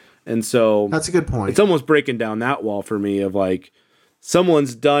head. And so that's a good point. It's almost breaking down that wall for me of like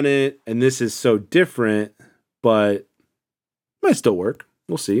someone's done it and this is so different, but it might still work.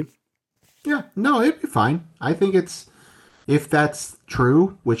 We'll see. Yeah, no, it'd be fine. I think if that's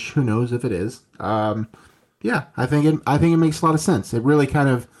true, which who knows if it is. Yeah, I think it makes a lot of sense. It really kind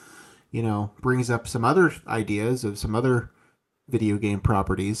of brings up some other ideas of some other video game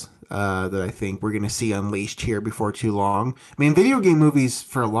properties that I think we're going to see unleashed here before too long. I mean, video game movies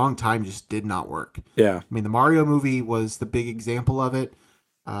for a long time just did not work. Yeah. I mean, the Mario movie was the big example of it,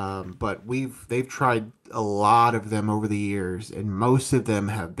 but they've tried a lot of them over the years, and most of them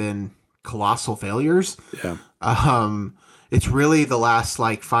have been colossal failures. Yeah. It's really the last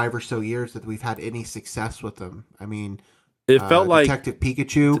like 5 or so years that we've had any success with them. I mean, it felt like Detective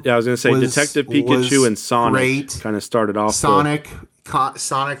Pikachu. Yeah, I was going to say Detective Pikachu and Sonic kind of started off. Sonic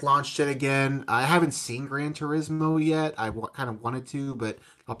launched it again. I haven't seen Gran Turismo yet. I kind of wanted to, but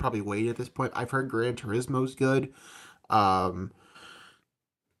I'll probably wait at this point. I've heard Gran Turismo's good. What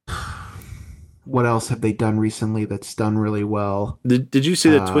else have they done recently that's done really well? Did you see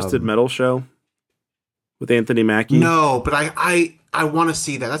the Twisted Metal show with Anthony Mackie? No, but I want to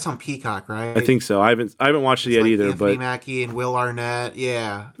see that. That's on Peacock, right? I think so. I haven't watched it yet either. Anthony but Mackie and Will Arnett.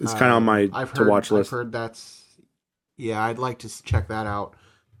 Yeah, it's kind of on my to watch list. I've heard that's. Yeah, I'd like to check that out.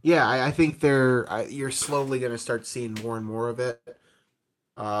 Yeah, I think you're slowly going to start seeing more and more of it,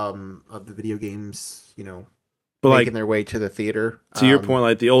 of the video games, but making their way to the theater. To your point,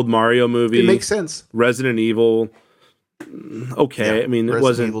 like the old Mario movie, it makes sense. Resident Evil, okay. Yeah, I mean,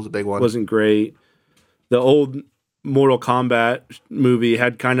 Evil's a big one. Wasn't great. The old Mortal Kombat movie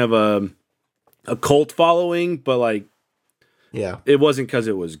had kind of a cult following, but like, yeah, it wasn't because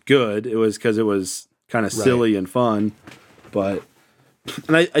it was good. It was because it was kind of silly and fun. But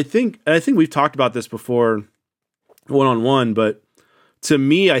and I think we've talked about this before, one-on-one. But to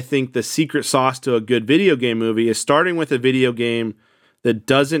me, I think the secret sauce to a good video game movie is starting with a video game that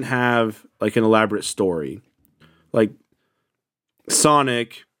doesn't have like an elaborate story. Like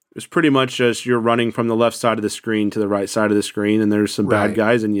Sonic. It's pretty much just you're running from the left side of the screen to the right side of the screen, and there's some bad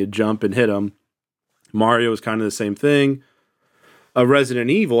guys, and you jump and hit them. Mario is kind of the same thing. A Resident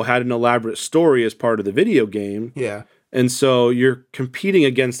Evil had an elaborate story as part of the video game. Yeah. And so you're competing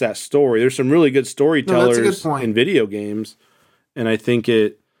against that story. There's some really good storytellers in video games, and I think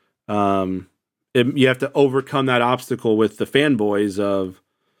you have to overcome that obstacle with the fanboys of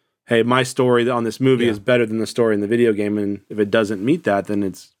hey, my story on this movie Yeah. is better than the story in the video game, and if it doesn't meet that, then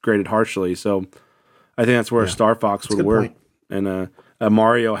it's graded harshly. So I think that's where Yeah. Star Fox That's a would good work, point. and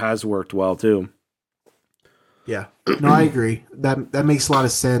Mario has worked well too. Yeah. No, I agree. That makes a lot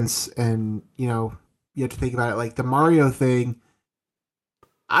of sense. And, you know, you have to think about it. Like the Mario thing,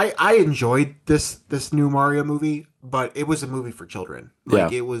 I enjoyed this new Mario movie, but it was a movie for children.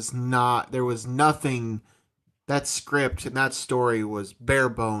 Like Yeah, it was not there was nothing that script and that story was bare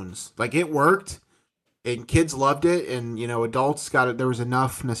bones. Like it worked and kids loved it and you know adults got it there was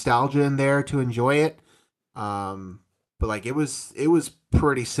enough nostalgia in there to enjoy it. But like it was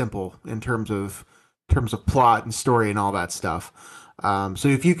pretty simple in terms of plot and story and all that stuff. So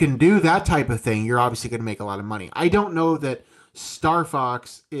if you can do that type of thing, you're obviously going to make a lot of money. I don't know that Star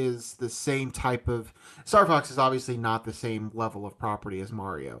Fox is the same type of Star Fox is obviously not the same level of property as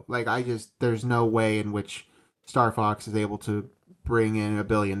Mario. Like I just there's no way in which Star Fox is able to bring in $1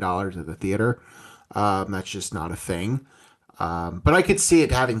 billion at the theater. That's just not a thing. But I could see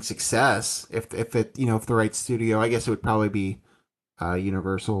it having success if it you know if the right studio. I guess it would probably be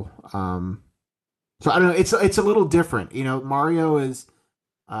Universal. So I don't know. It's a little different. You know, Mario is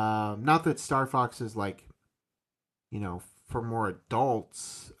not that Star Fox is like you know for more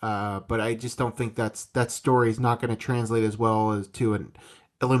adults, but I just don't think that story is not going to translate as well as to an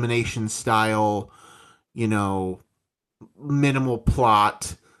Illumination style, you know, minimal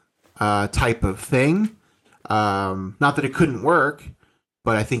plot type of thing. Not that it couldn't work,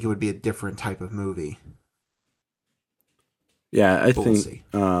 but I think it would be a different type of movie. yeah, I But we'll think, see.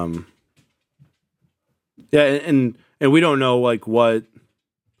 yeah, and we don't know like what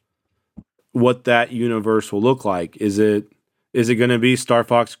that universe will look like. Is it going to be Star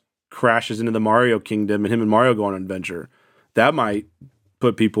Fox crashes into the Mario Kingdom and him and Mario go on an adventure? That might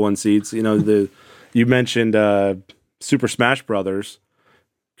put people in seats. You know, you mentioned Super Smash Brothers.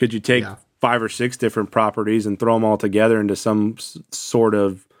 Could you take Yeah. 5 or 6 different properties and throw them all together into some sort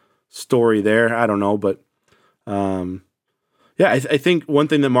of story there? I don't know, but yeah, I think one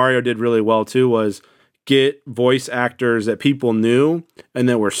thing that Mario did really well too was get voice actors that people knew and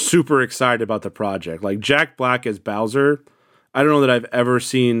that were super excited about the project. Like Jack Black as Bowser. I don't know that I've ever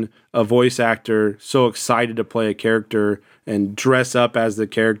seen a voice actor so excited to play a character and dress up as the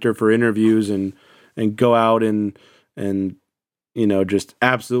character for interviews and go out and you know just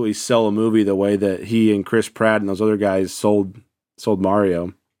absolutely sell a movie the way that he and Chris Pratt and those other guys sold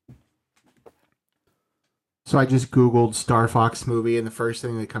Mario. So I just Googled Star Fox movie, and the first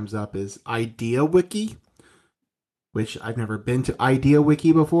thing that comes up is Idea Wiki, which I've never been to Idea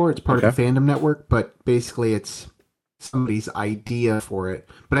Wiki before. It's part Okay. of the Fandom Network, but basically it's somebody's idea for it.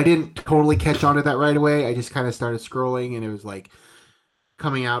 But I didn't totally catch on to that right away. I just kind of started scrolling, and it was like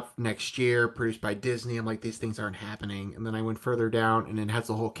coming out next year, produced by Disney. I'm like, these things aren't happening. And then I went further down, and it has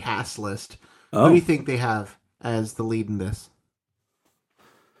a whole cast list. Who do you Oh, think they have as the lead in this?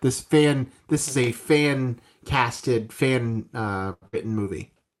 This is a fan casted, fan written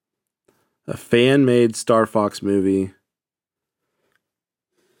movie. a fan made Star Fox movie.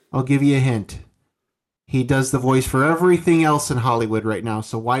 I'll give you a hint. He does the voice for everything else in Hollywood right now,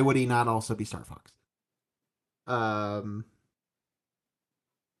 so why would he not also be Star Fox? Um,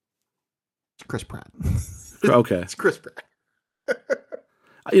 it's Chris Pratt. Okay. It's Chris Pratt.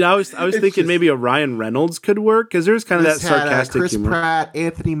 You know, I was It's thinking just maybe a Ryan Reynolds could work because there's kind of that this had sarcastic Chris humor. Pratt,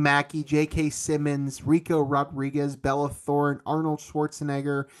 Anthony Mackie, J.K. Simmons, Rico Rodriguez, Bella Thorne, Arnold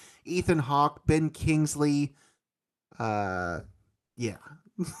Schwarzenegger, Ethan Hawke, Ben Kingsley. Yeah,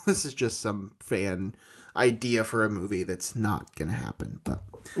 this is just some fan idea for a movie that's not gonna happen. But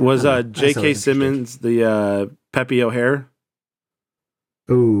Was I don't know. I thought it J.K. was interesting. Simmons the Pepe O'Hare?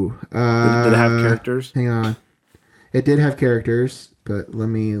 Oh, Did it have characters? hang on. It did have characters, but let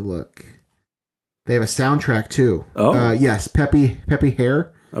me look. They have a soundtrack too. Oh, Yes, Peppy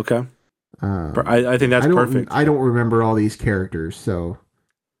Hare. okay. I think Yeah, that's perfect. I don't remember all these characters, so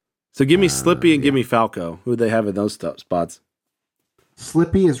So give me Slippy and give yeah. me Falco. Who they have in those spots?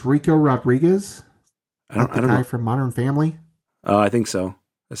 Slippy is Rico Rodriguez, like I the don't guy know. from Modern Family. Oh, I think so.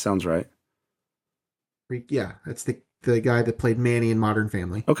 That sounds right. Yeah, that's the guy that played Manny in Modern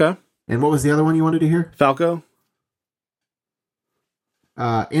Family. Okay, And what was the other one you wanted to hear? Falco.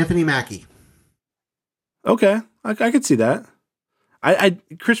 Anthony Mackie. Okay, I could see that.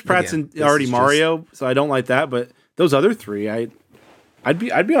 Chris Pratt's Again, in this already is Mario, so I don't like that. But those other three, I'd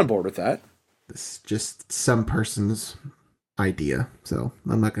be on board with that. this is just some person's idea, so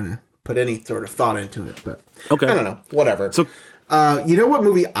I'm not gonna put any sort of thought into it. But Okay, I don't know, whatever. so You know what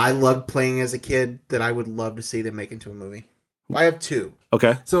movie I loved playing as a kid that I would love to see them make into a movie? I have two.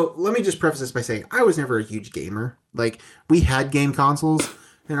 okay, So let me just preface this by saying I was never a huge gamer. Like we had game consoles,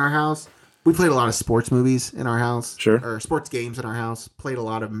 in our house. We played a lot of sports movies in our house, Sure. or sports games in our house. Played a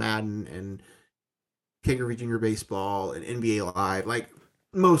lot of Madden and Kangaroo Junior Baseball and NBA Live, like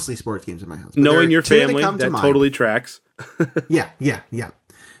mostly sports games in my house. But there Knowing are your two family, come to that mind. totally tracks. Yeah.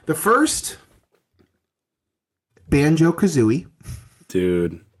 The first, Banjo-Kazooie.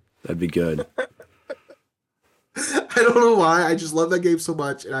 Dude, that'd be good. I don't know why. I just love that game so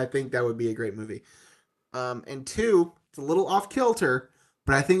much, and I think that would be a great movie. And two, it's a little off kilter,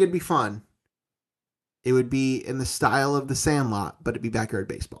 but I think it'd be fun. It would be in the style of The Sandlot, but it'd be backyard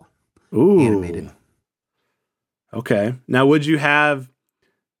baseball. Ooh. Animated. Okay. Now, would you have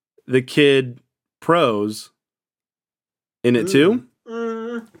the kid pros in it too?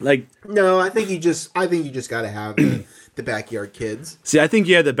 Like, no, I think you just got to have the backyard kids. see, I think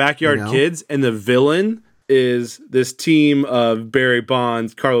you have the backyard kids, and the villain is this team of Barry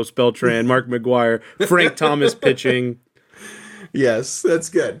Bonds, Carlos Beltran, Mark McGuire, Frank Thomas pitching. Yes, that's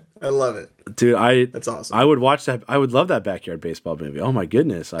good. I love it. Dude, that's awesome. I would watch that. I would love that backyard baseball movie. Oh my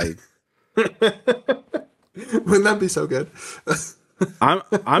goodness. Wouldn't that be so good?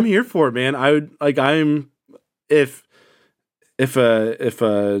 I'm here for it, man. I would like if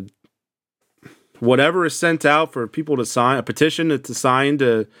a whatever is sent out for people to sign, a petition to sign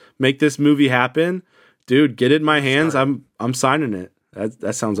to make this movie happen, dude, get it in my hands. I'm signing it.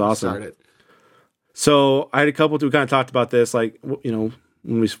 That sounds awesome. Start it. So I had a couple who kind of talked about this, like, you know,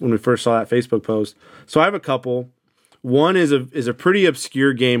 when we first saw that Facebook post. So I have a couple. One is a pretty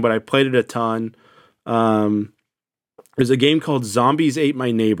obscure game, but I played it a ton. There's a game called Zombies Ate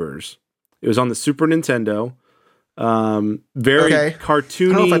My Neighbors. It was on the Super Nintendo. Very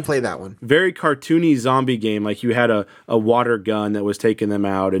cartoony. I don't know if I played that one. Very cartoony zombie game. Like you had a water gun that was taking them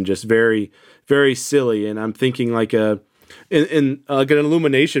out, and just very, very silly. And I'm thinking like in like an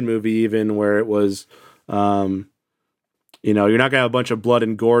Illumination movie, even where it was, you know, you're not gonna have a bunch of blood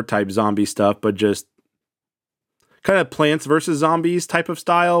and gore type zombie stuff, but just kind of Plants versus Zombies type of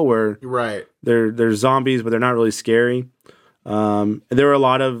style, where they're zombies, but they're not really scary. And there were a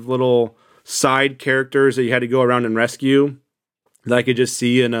lot of little side characters that you had to go around and rescue that I could just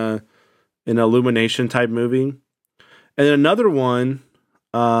see in an Illumination type movie. And then another one,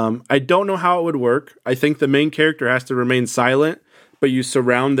 I don't know how it would work. I think the main character has to remain silent, but you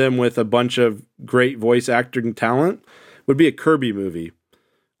surround them with a bunch of great voice acting talent. Would be a Kirby movie.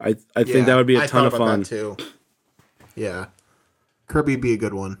 I think that would be a ton of fun too. Yeah, Kirby would be a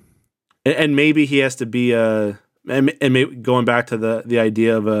good one. And maybe he has to be and maybe going back to the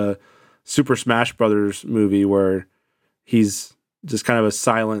idea of a Super Smash Brothers movie where he's just kind of a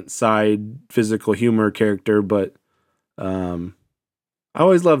silent side physical humor character, but I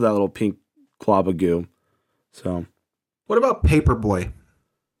always love that little pink glob of goo. So, what about Paperboy?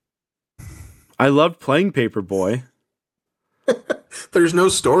 I loved playing Paperboy. There's no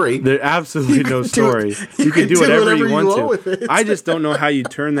story. There's absolutely no story. You can do whatever you want to. I just don't know how you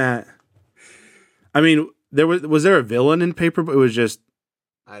turn that. I mean, was there a villain in Paperboy? It was just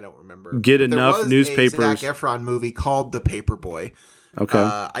I don't remember. Get enough newspapers. There was a Zac Efron movie called The Paperboy. Okay.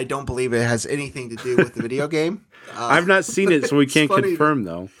 I don't believe it has anything to do with the video game. I've not seen it, so we can't confirm,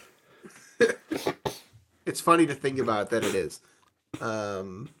 though. It's funny to think about that it is.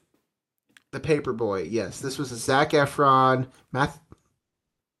 The Paperboy, yes. This was a Zac Efron,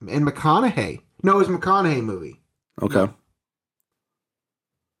 and McConaughey. No, it was a McConaughey movie. Okay. No.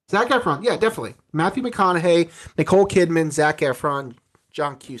 Zac Efron, yeah, definitely. Matthew McConaughey, Nicole Kidman, Zac Efron,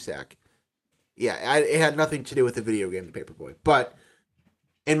 John Cusack. Yeah, it had nothing to do with the video game, The Paperboy. But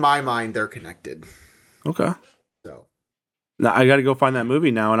in my mind, they're connected. Okay. So now I got to go find that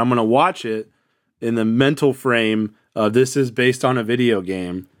movie now, and I'm going to watch it in the mental frame of this is based on a video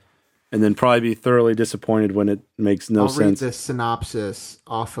game, and then probably be thoroughly disappointed when it makes no sense. I'll read the synopsis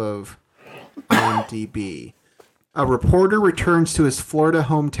off of IMDb. A reporter returns to his Florida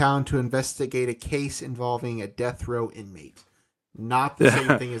hometown to investigate a case involving a death row inmate. Not the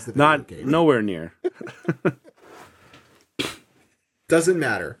same thing as the video game. Nowhere near. Doesn't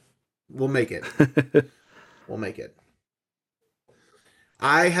matter. We'll make it. We'll make it.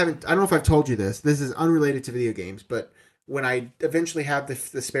 I don't know if I've told you this. This is unrelated to video games, but when I eventually have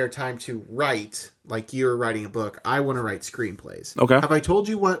the spare time to write, like you're writing a book, I want to write screenplays. Okay. Have I told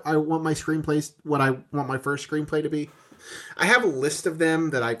you what I want my screenplays, what I want my first screenplay to be? I have a list of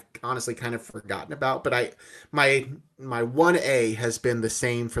them that I've honestly kind of forgotten about, but my 1A has been the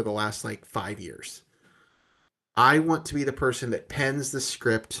same for the last like 5 years. I want to be the person that pens the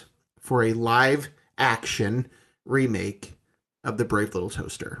script for a live action remake of The Brave Little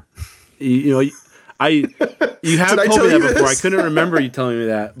Toaster. You know, You have Did I told me tell that you before. I this? couldn't remember you telling me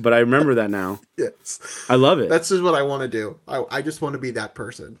that, but I remember that now. Yes. I love it. That's just what I want to do. I just want to be that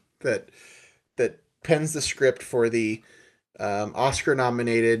person that pens the script for the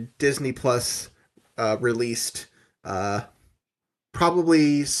Oscar-nominated Disney Plus released,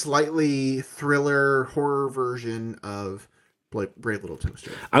 probably slightly thriller horror version of Brave Little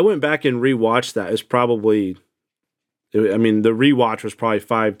Toaster. I went back and rewatched that. It's probably, I mean, the rewatch was probably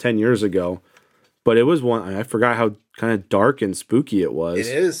 5-10 years ago, but it was one, I forgot how kind of dark and spooky it was. It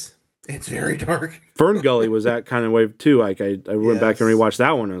is. It's very dark. Fern Gully was that kind of wave too. Like I went back and rewatched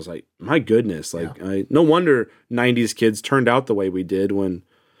that one. And I was like, my goodness, like no wonder 90s kids turned out the way we did when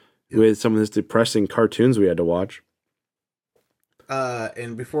with some of this depressing cartoons we had to watch.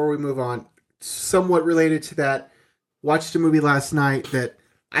 And before we move on, somewhat related to that, watched a movie last night that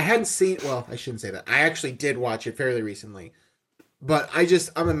I hadn't seen. Well, I shouldn't say that. I actually did watch it fairly recently, but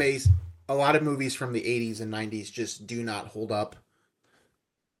I'm amazed. A lot of movies from the 80s and 90s just do not hold up.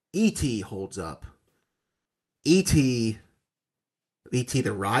 E.T. holds up. E.T.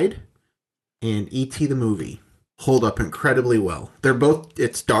 the ride and E.T. the movie hold up incredibly well. They're both,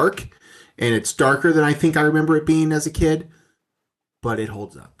 it's dark, and it's darker than I think I remember it being as a kid, but it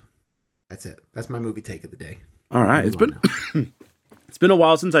holds up. That's it. That's my movie take of the day. All right. It's been a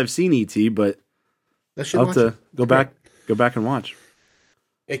while since I've seen E.T., but I'll have to go back and watch.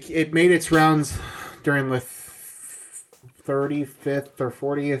 It made its rounds during the 35th or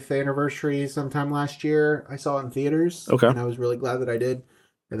 40th anniversary sometime last year. I saw it in theaters. Okay. And I was really glad that I did.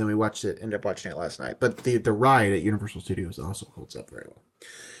 And then we ended up watching it last night. But the ride at Universal Studios also holds up very well.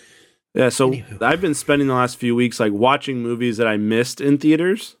 Yeah, so I've been spending the last few weeks like watching movies that I missed in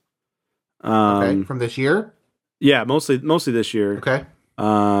theaters. Okay, from this year? Yeah, mostly this year. Okay.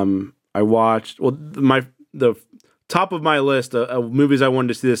 I watched the top of my list of movies I wanted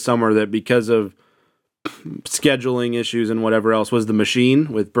to see this summer that because of scheduling issues and whatever else was The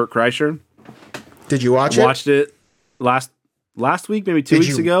Machine with Burt Kreischer. Did you watch it? Watched it last week, maybe 2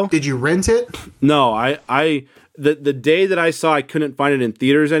 weeks ago. Did you rent it? No, the day that I saw I couldn't find it in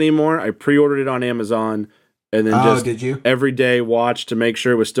theaters anymore, I pre-ordered it on Amazon and then did you? Every day watched to make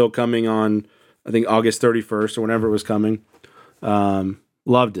sure it was still coming on, I think August 31st or whenever it was coming.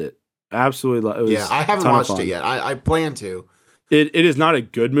 Loved it. Absolutely loved it. I haven't watched it yet. I plan to. It is not a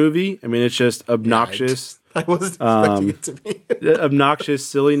good movie. I mean, it's just obnoxious. I wasn't expecting it to be. Obnoxious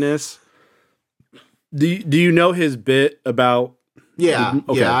silliness. Do you know his bit about? Yeah,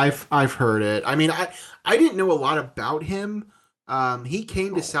 okay. yeah, I've heard it. I mean, I didn't know a lot about him. He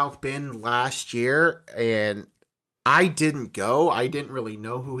came to South Bend last year, and I didn't go. I didn't really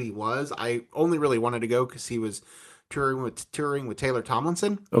know who he was. I only really wanted to go because he was touring with Taylor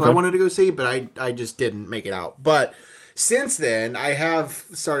Tomlinson, who I wanted to go see, but I just didn't make it out. But since then, I have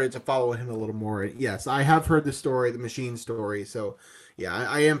started to follow him a little more. Yes, I have heard the story, the Machine story. So, yeah,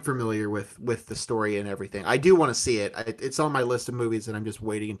 I am familiar with the story and everything. I do want to see it. It's on my list of movies, and I'm just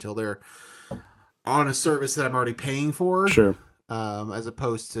waiting until they're on a service that I'm already paying for. Sure. As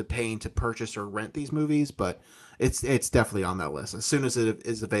opposed to paying to purchase or rent these movies, but it's definitely on that list. As soon as it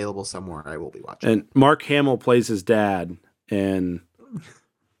is available somewhere, I will be watching. And Mark Hamill plays his dad, and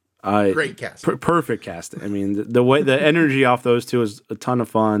great cast, perfect casting. I mean, the way the energy off those two is a ton of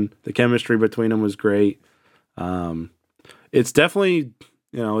fun. The chemistry between them was great. It's definitely,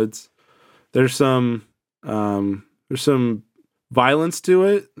 there's some violence to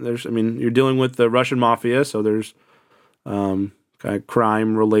it. You're dealing with the Russian mafia, so there's kind of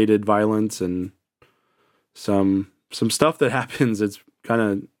crime related violence and some stuff that happens. It's kind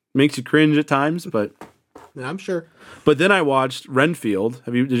of makes you cringe at times, but yeah, I'm sure. But then I watched Renfield.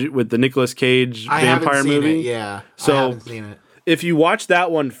 Did you with the Nicolas Cage vampire movie? Yeah. So I haven't seen it. If you watch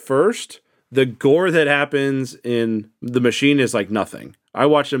that one first, the gore that happens in The Machine is like nothing. I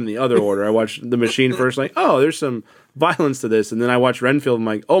watched them in the other order. I watched The Machine first, like, oh, there's some violence to this. And then I watched Renfield, I'm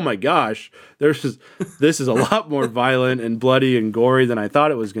like, oh my gosh, this is a lot more violent and bloody and gory than I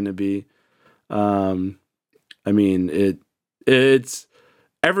thought it was going to be. It's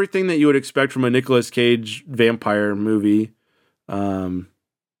everything that you would expect from a Nicolas Cage vampire movie. I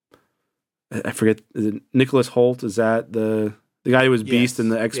forget, is it Nicholas Hoult? Is that the guy who was Beast in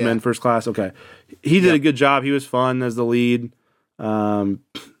the X-Men First Class? Okay. He did a good job. He was fun as the lead. Ben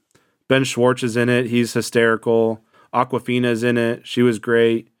Schwartz is in it. He's hysterical. Awkwafina's in it. She was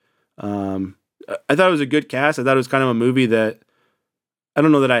great. I thought it was a good cast. I thought it was kind of a movie that I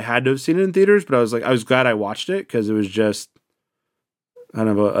don't know that I had to have seen it in theaters, but I was glad I watched it because it was just kind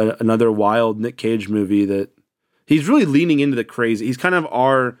of another wild Nick Cage movie that he's really leaning into the crazy. He's kind of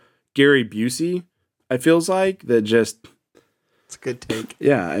our Gary Busey, I feels like, that just... It's a good take.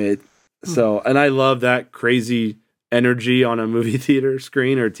 Yeah, So, and I love that crazy energy on a movie theater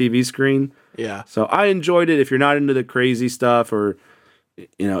screen or TV screen. Yeah. So I enjoyed it. If you're not into the crazy stuff or,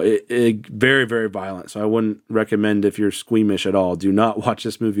 it very, very violent. So I wouldn't recommend if you're squeamish at all. Do not watch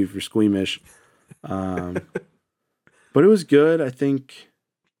this movie if you're squeamish. But it was good, I think.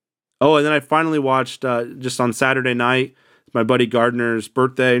 Oh, and then I finally watched just on Saturday night, my buddy Gardner's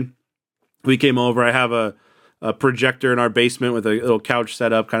birthday. We came over. I have a projector in our basement with a little couch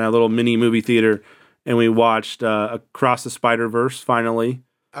set up, kind of a little mini movie theater. And we watched Across the Spider-Verse finally.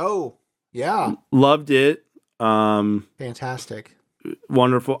 Oh, yeah. Loved it. Fantastic.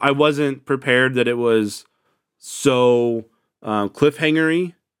 Wonderful. I wasn't prepared that it was so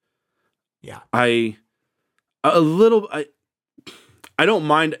cliffhangery. Yeah. I don't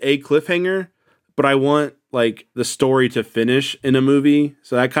mind a cliffhanger, but I want like the story to finish in a movie.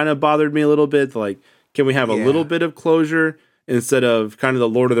 So that kind of bothered me a little bit. Like, can we have a little bit of closure instead of kind of the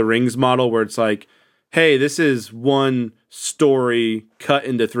Lord of the Rings model where it's like, hey, this is one story cut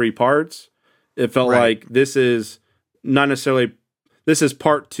into 3 parts. It felt like this is not necessarily, this is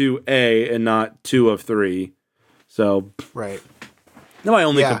part 2A and not 2 of 3. So, no, my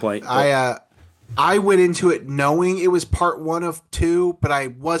only complaint. I went into it knowing it was part 1 of 2, but I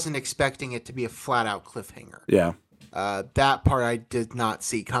wasn't expecting it to be a flat out cliffhanger. Yeah. That part I did not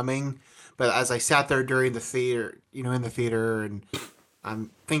see coming. But as I sat there during the theater, in the theater, and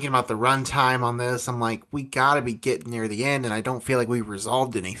I'm thinking about the runtime on this, I'm like, we got to be getting near the end, and I don't feel like we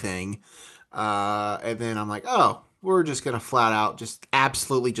resolved anything. And then I'm like, oh, we're just going to flat out just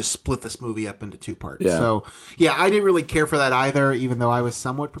absolutely just split this movie up into 2 parts. Yeah. So, yeah, I didn't really care for that either, even though I was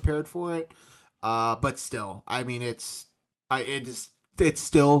somewhat prepared for it. But still, I mean, it's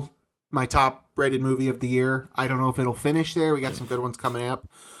still my top rated movie of the year. I don't know if it'll finish there. We got some good ones coming up.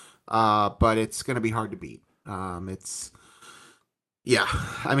 But it's going to be hard to beat. I mean,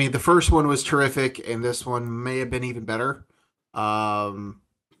 the first one was terrific, and this one may have been even better. So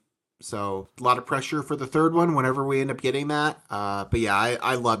a lot of pressure for the third one whenever we end up getting that. But yeah,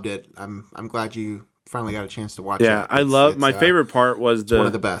 I loved it. I'm glad you finally got a chance to watch it. Yeah, my favorite part was one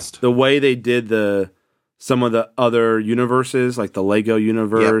of the best. The way they did some of the other universes, like the Lego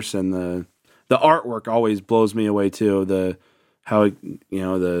universe, and the artwork always blows me away too. The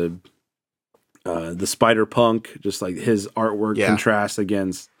Spider-Punk, just like his artwork contrasts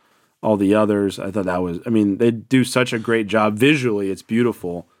against all the others. I thought that was, they do such a great job visually. It's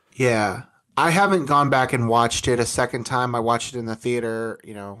beautiful. Yeah. I haven't gone back and watched it a second time. I watched it in the theater,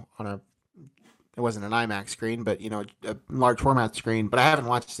 it wasn't an IMAX screen, but, a large format screen, but I haven't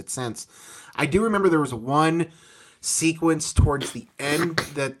watched it since. I do remember there was one sequence towards the end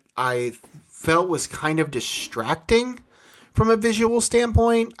that I felt was kind of distracting from a visual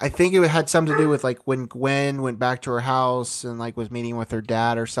standpoint. I think it had something to do with like when Gwen went back to her house and like was meeting with her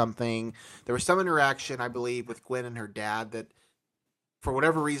dad or something. There was some interaction, I believe, with Gwen and her dad that for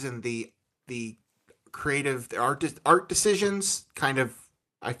whatever reason, the art decisions kind of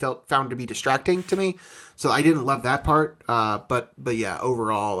I found to be distracting to me. So I didn't love that part. But yeah,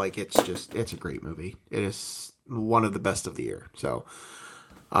 overall, like it's a great movie. It is one of the best of the year. So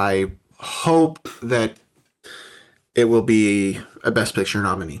I hope that it will be a Best Picture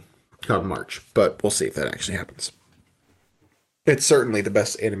nominee come March, but we'll see if that actually happens. It's certainly the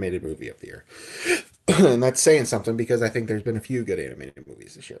best animated movie of the year. And that's saying something because I think there's been a few good animated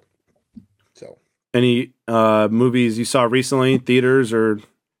movies this year. So, any movies you saw recently, theaters or?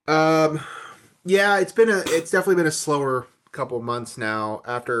 Yeah, it's definitely been a slower couple of months now.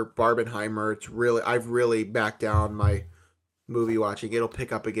 After Barbenheimer, I've really backed down my movie watching. It'll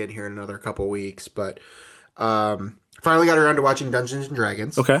pick up again here in another couple of weeks, but finally got around to watching Dungeons and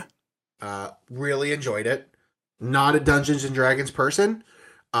Dragons. Okay. Really enjoyed it. Not a Dungeons and Dragons person,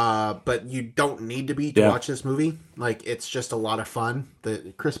 but you don't need to be to watch this movie. Like, it's just a lot of fun.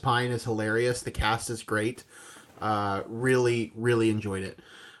 The Chris Pine is hilarious. The cast is great. Really, really enjoyed it.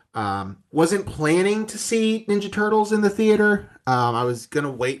 Wasn't planning to see Ninja Turtles in the theater. I was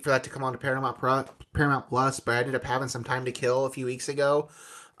gonna wait for that to come on to Paramount Plus, but I ended up having some time to kill a few weeks ago.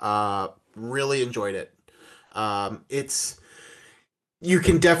 Really enjoyed it. You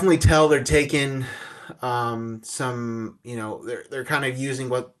can definitely tell they're taking some, they're kind of using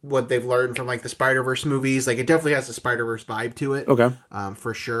what they've learned from like the Spider-Verse movies. Like, it definitely has a Spider-Verse vibe to it. Okay.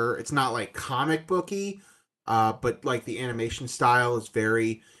 For sure. It's not like comic booky, but like the animation style is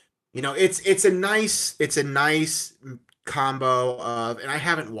very, it's a nice combo of, and I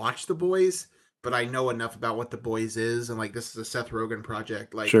haven't watched The Boys, but I know enough about what The Boys is, and like this is a Seth Rogen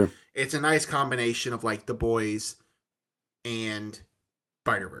project. Like, sure. It's a nice combination of like The Boys and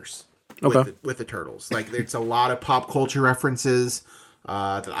Spider-Verse with the Turtles. Like, it's a lot of pop culture references.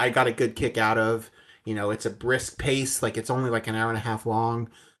 that I got a good kick out of. You know, it's a brisk pace, like it's only like an hour and a half long,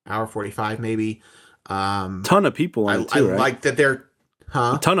 hour 45 maybe. Ton of people in it I too, right? like that they're, A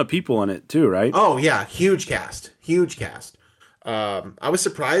huh? ton of people in it too, right? Oh yeah, huge cast, huge cast. I was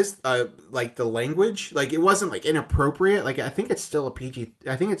surprised, like the language, like it wasn't like inappropriate. Like I think it's still a PG.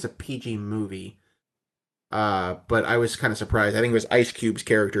 I think it's a PG movie. But I was kind of surprised. I think it was Ice Cube's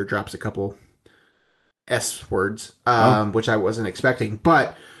character drops a couple S words, Oh, which I wasn't expecting.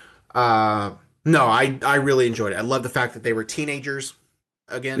 But uh, no, I really enjoyed it. I love the fact that they were teenagers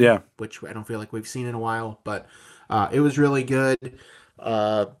again, yeah, which I don't feel like we've seen in a while. But it was really good.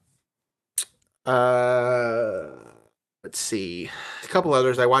 Uh, uh, let's see, a couple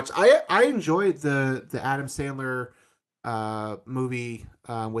others I watched. I enjoyed the Adam Sandler movie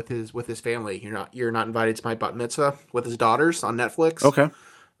with his family. You're not invited to my bat mitzvah with his daughters on Netflix. okay,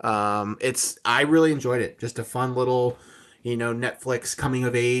 It's I really enjoyed it. Just a fun little, Netflix coming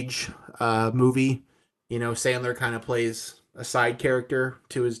of age movie. Sandler kind of plays a side character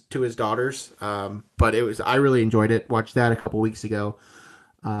to his daughters. But it was I really enjoyed it. Watched that a couple weeks ago.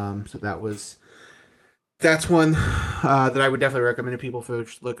 So that's one that I would definitely recommend to people for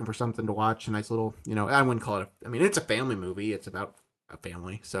looking for something to watch. A nice little, I wouldn't call it. I mean, it's a family movie. It's about a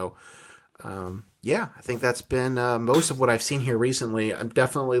family. So yeah, I think that's been most of what I've seen here recently. I'm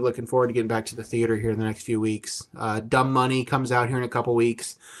definitely looking forward to getting back to the theater here in the next few weeks. Dumb Money comes out here in a couple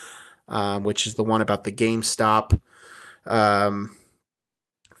weeks, which is the one about the GameStop um,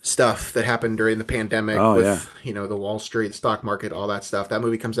 stuff that happened during the pandemic oh yeah, with, the Wall Street, the stock market, all that stuff. That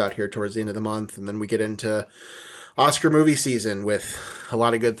movie comes out here towards the end of the month, and then we get into Oscar movie season with a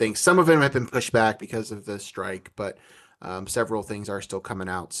lot of good things. Some of them have been pushed back because of the strike, but several things are still coming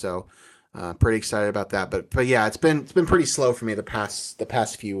out. So pretty excited about that. But yeah, it's been pretty slow for me the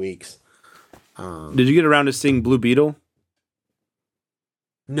past few weeks. Did you get around to seeing Blue Beetle?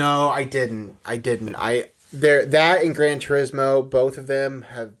 No, I didn't. I didn't. I there that and Gran Turismo, both of them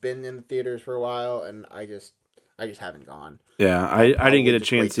have been in the theaters for a while, and I just haven't gone. Yeah, I'll I didn't get probably a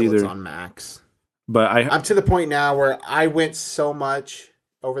just wait chance till it's either, on Max. but I I'm to the point now where I went so much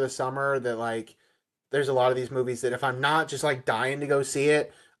over the summer that like there's a lot of these movies that if I'm not just like dying to go see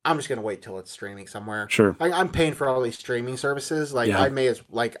it, I'm just gonna wait till it's streaming somewhere. sure, Like I'm paying for all these streaming services. Like yeah, I may as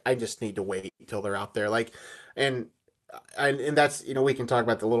like I just need to wait till they're out there. Like, and and that's we can talk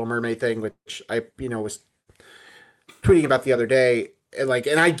about the Little Mermaid thing, which I was tweeting about the other day. And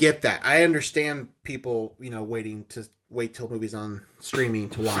I get that. I understand people waiting to wait till movies on streaming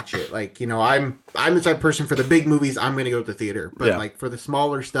to watch it. Like I'm the type of person for the big movies I'm gonna go to the theater, but yeah. like for the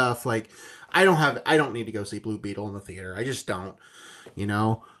smaller stuff, like I don't need to go see Blue Beetle in the theater. I just don't, you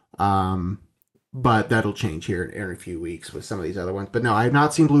know. Um, but that'll change here in a few weeks with some of these other ones. But no, I have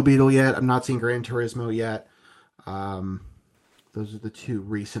not seen Blue Beetle yet. I'm not seeing Gran Turismo yet. Um, those are the two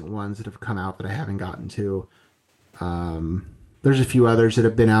recent ones that have come out that I haven't gotten to. There's a few others that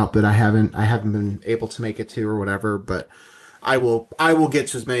have been out that I haven't been able to make it to or whatever, but I will get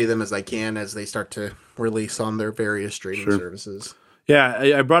to as many of them as I can as they start to release on their various streaming Sure. services.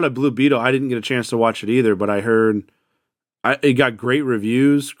 Yeah, I brought up Blue Beetle. I didn't get a chance to watch it either, but I heard it got great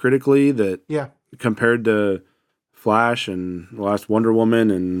reviews critically that Yeah. compared to Flash and the last Wonder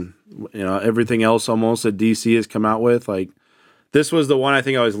Woman and everything else almost that DC has come out with. Like this was the one I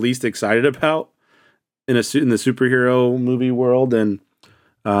think I was least excited about in the superhero movie world, and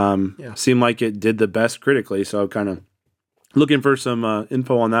Yeah. seemed like it did the best critically. So kind of looking for some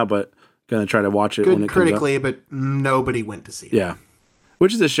info on that, but gonna try to watch it when Good it comes up. critically, but nobody went to see it. Yeah,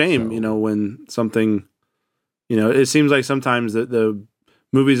 which is a shame, So when something, it seems like sometimes the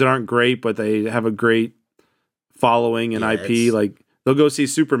movies that aren't great, but they have a great following and yeah, IP. it's Like they'll go see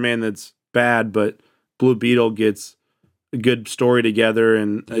Superman that's bad, but Blue Beetle gets a good story together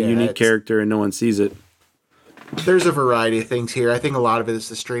and a yeah, unique it's character, and no one sees it. there's a variety of things here. I think a lot of it is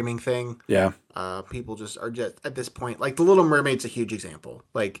the streaming thing. Yeah, People just are just at this point, like the Little Mermaid's a huge example.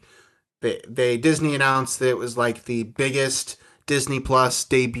 Like they Disney announced that it was like the biggest Disney Plus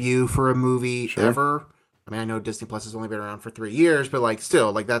debut for a movie sure. ever. I mean, I know Disney Plus has only been around for 3 years, but like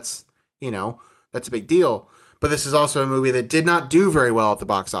still, like that's a big deal. But this is also a movie that did not do very well at the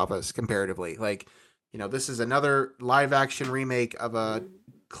box office comparatively. Like, this is another live action remake of a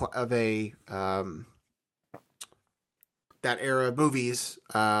that era of movies,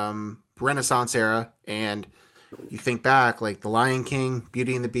 Renaissance era, and you think back, like The Lion King,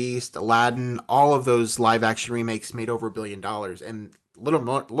 Beauty and the Beast, Aladdin, all of those live action remakes made over $1 billion, and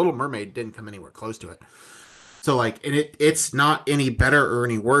Little Mermaid didn't come anywhere close to it. So like, and it's not any better or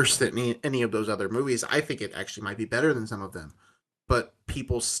any worse than any of those other movies. I think it actually might be better than some of them. but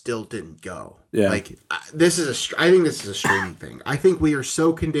people still didn't go. Yeah. Like I think this is a streaming thing. I think we are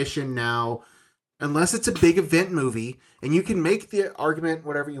so conditioned now, unless it's a big event movie, and you can make the argument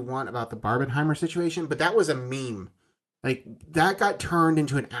whatever you want about the Barbenheimer situation, but that was a meme. Like that got turned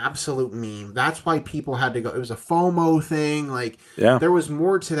into an absolute meme. That's why people had to go. It was a FOMO thing. Like Yeah. there was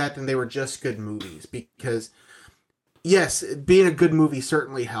more to that than they were just good movies. Because yes, being a good movie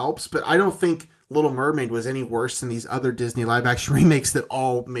certainly helps, but I don't think Little Mermaid was any worse than these other Disney live action remakes that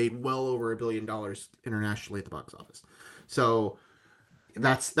all made well over $1 billion internationally at the box office. So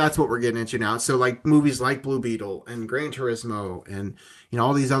that's what we're getting into now. So like movies like Blue Beetle and Gran Turismo and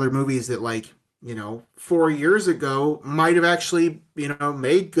all these other movies that 4 years ago might have actually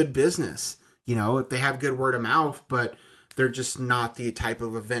made good business. If they have good word of mouth, but they're just not the type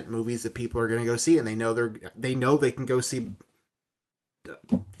of event movies that people are going to go see, and they know they can go see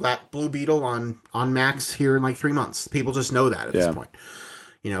Blue Beetle on Max here in like 3 months. People just know that at this point.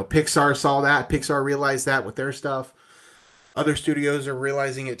 Pixar saw that. Pixar realized that with their stuff. Other studios are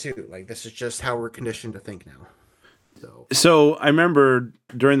realizing it too. Like this is just how we're conditioned to think now. So I remember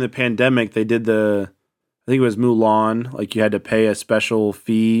during the pandemic they did I think it was Mulan. Like you had to pay a special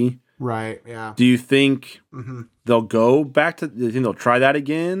fee. Right. Yeah. Do you think they'll go back to? Do you think they'll try that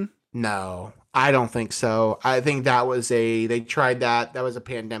again? No, I don't think so. I think they tried that. That was a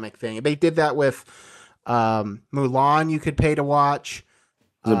pandemic thing. They did that with Mulan. You could pay to watch.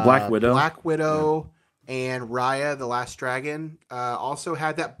 Was it Black Widow? Black Widow. Yeah. And Raya, the Last Dragon, also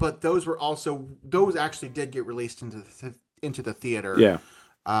had that, but those actually did get released into the theater. Yeah.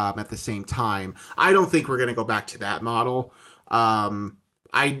 At the same time, I don't think we're going to go back to that model.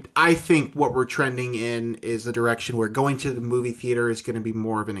 I think what we're trending in is the direction where going to the movie theater is going to be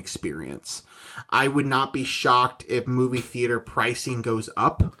more of an experience. I would not be shocked if movie theater pricing goes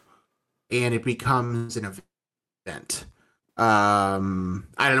up and it becomes an event. I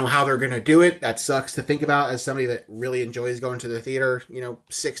don't know how they're going to do it. That sucks to think about as somebody that really enjoys going to the theater,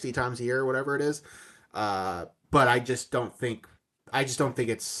 60 times a year or whatever it is. But I just don't think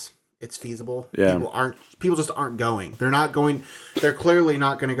it's feasible. Yeah. People just aren't going. They're not going. They're clearly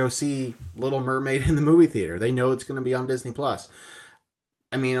not going to go see Little Mermaid in the movie theater. They know it's going to be on Disney Plus.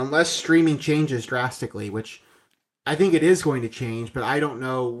 I mean, unless streaming changes drastically, which I think it is going to change, but I don't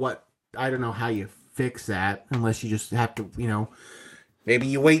know how you fix that unless you just have to, maybe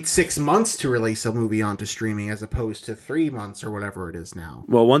you wait 6 months to release a movie onto streaming as opposed to 3 months or whatever it is now.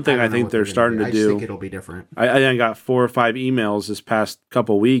 Well, one thing I think they're starting to do. I just think it'll be different. I got 4 or 5 emails this past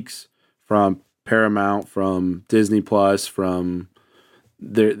couple weeks from Paramount, from Disney Plus, from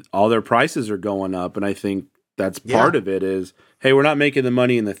all their prices are going up, and I think that's part of it is, hey, we're not making the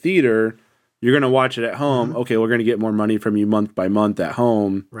money in the theater. You're going to watch it at home. Mm-hmm. Okay, we're going to get more money from you month by month at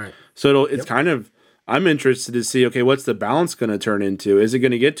home. Right. So it's kind of, I'm interested to see, okay, what's the balance going to turn into? Is it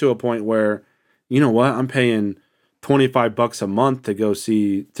going to get to a point where, you know what, I'm paying $25 a month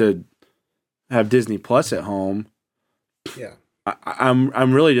to have Disney Plus at home. Yeah.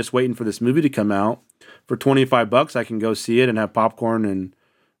 I'm really just waiting for this movie to come out. For $25, I can go see it and have popcorn and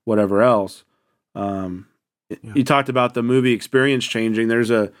whatever else. You talked about the movie experience changing.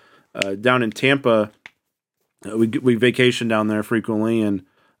 There's a down in Tampa, we vacation down there frequently, and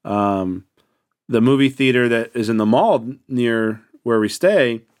the movie theater that is in the mall near where we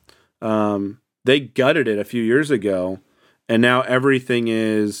stay, they gutted it a few years ago, and now everything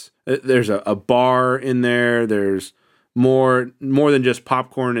is, there's a bar in there. There's more than just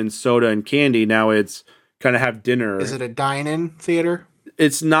popcorn and soda and candy. Now it's kind of have dinner. Is it a dine-in theater?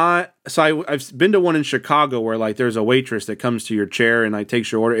 It's not. So I've been to one in Chicago where like there's a waitress that comes to your chair and like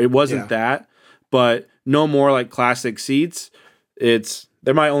takes your order. It wasn't that, but no more like classic seats.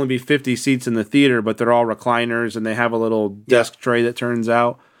 There might only be 50 seats in the theater, but they're all recliners and they have a little desk tray that turns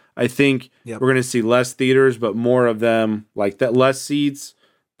out. I think we're going to see less theaters, but more of them like that, less seats,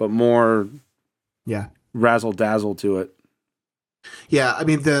 but more razzle dazzle to it. Yeah, I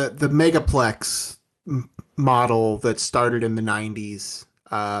mean the Megaplex model that started in the 90s.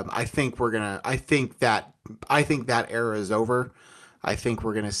 I think that era is over. I think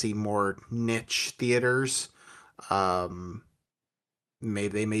we're gonna see more niche theaters. Maybe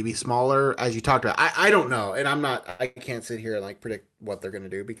they may be smaller, as you talked about. I don't know, and I can't sit here and like predict what they're gonna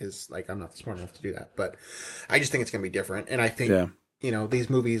do because like I'm not smart enough to do that. But I just think it's gonna be different, and I think these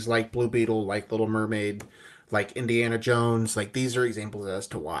movies like Blue Beetle, like Little Mermaid, like Indiana Jones, like these are examples as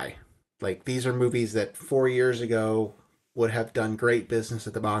to why. Like these are movies that 4 years ago would have done great business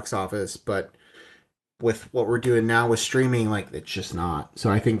at the box office, but with what we're doing now with streaming, like it's just not.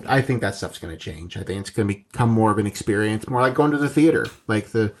 So I think that stuff's going to change. I think it's going to become more of an experience, more like going to the theater. Like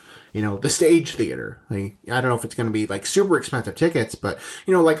the stage theater. Like, I don't know if it's going to be like super expensive tickets, but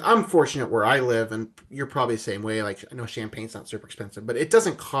like I'm fortunate where I live, and you're probably the same way. Like I know Champagne's not super expensive, but it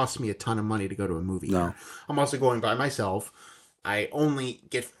doesn't cost me a ton of money to go to a movie No, here. I'm also going by myself. I only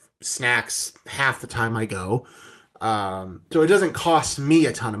get snacks half the time I go. So it doesn't cost me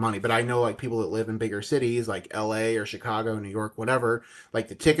a ton of money, but I know like people that live in bigger cities like LA or Chicago, New York, whatever, like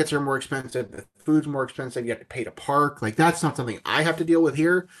the tickets are more expensive, the food's more expensive, you have to pay to park. Like that's not something I have to deal with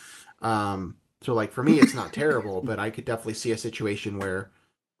here. So like for me it's not terrible, but I could definitely see a situation where,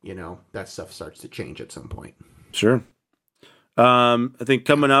 that stuff starts to change at some point. sure. I think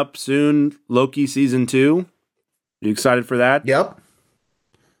coming up soon, Loki season 2. You excited for that? Yep.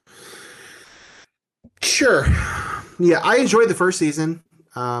 Sure. Yeah, I enjoyed the first season.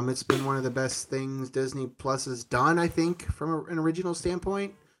 It's been one of the best things Disney Plus has done, I think, from an original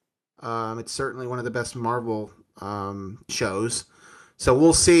standpoint. It's certainly one of the best Marvel shows. So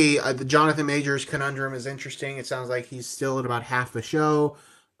we'll see. The Jonathan Majors conundrum is interesting. It sounds like he's still at about half the show.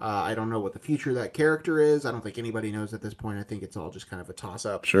 I don't know what the future of that character is. I don't think anybody knows at this point. I think it's all just kind of a toss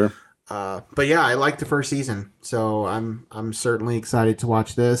up. Sure. But yeah, I liked the first season, so I'm certainly excited to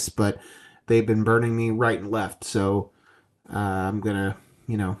watch this. But they've been burning me right and left, so I'm gonna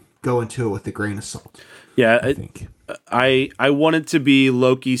go into it with a grain of salt. Yeah, I think. I want it to be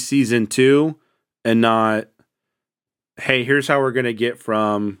Loki season 2 and not, hey, here's how we're going to get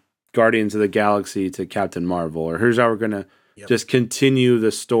from Guardians of the Galaxy to Captain Marvel, or here's how we're going to just continue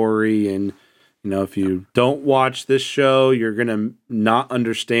the story. And, if you don't watch this show, you're going to not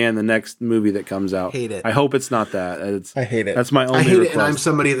understand the next movie that comes out. Hate it. I hope it's not that. I hate it. That's my only I hate request.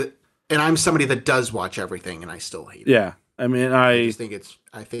 it, and I'm somebody that does watch everything, and I still hate it. Yeah. I mean, I just think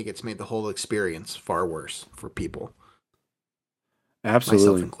it's made the whole experience far worse for people. Absolutely.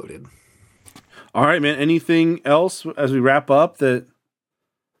 Myself included. All right, man. Anything else as we wrap up that?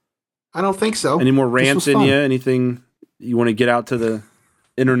 I don't think so. Any more rants in you? Anything you want to get out to the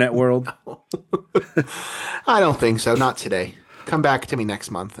internet world? I don't think so. Not today. Come back to me next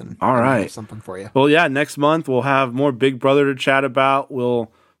month and all right, have something for you. Well, yeah, next month we'll have more Big Brother to chat about.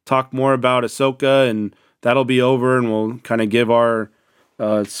 We'll talk more about Ahsoka, and that'll be over, and we'll kind of give our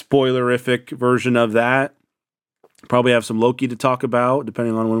spoilerific version of that. Probably have some Loki to talk about,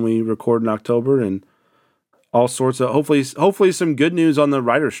 depending on when we record in October, and all sorts of hopefully some good news on the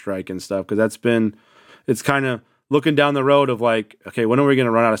writer's strike and stuff, because it's kind of looking down the road of like, okay, when are we going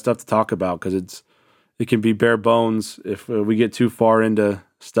to run out of stuff to talk about? Because it can be bare bones if we get too far into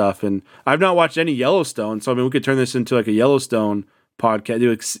stuff. And I've not watched any Yellowstone, so I mean, we could turn this into like a Yellowstone podcast,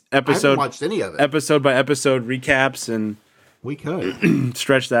 do episode. I haven't watched any of it. Episode by episode recaps, and we could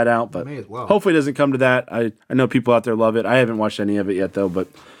stretch that out. But may as well. Hopefully it doesn't come to that. I know people out there love it. I haven't watched any of it yet though, but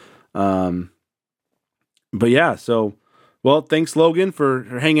yeah. So, well, thanks Logan for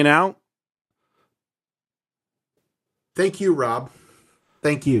hanging out. Thank you, Rob.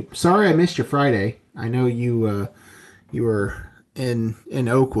 Thank you. Sorry I missed your Friday. I know you were in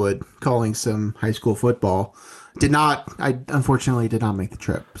Oakwood calling some high school football. I unfortunately did not make the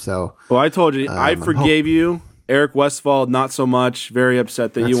trip. So, well, I told you I forgave you. Eric Westfall, not so much. Very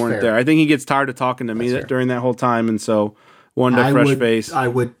upset that you weren't there. I think he gets tired of talking to me during that whole time, and so wanted a fresh face. I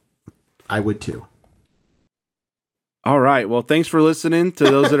would too. All right. Well, thanks for listening to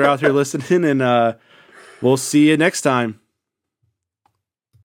those that are out here listening, and we'll see you next time.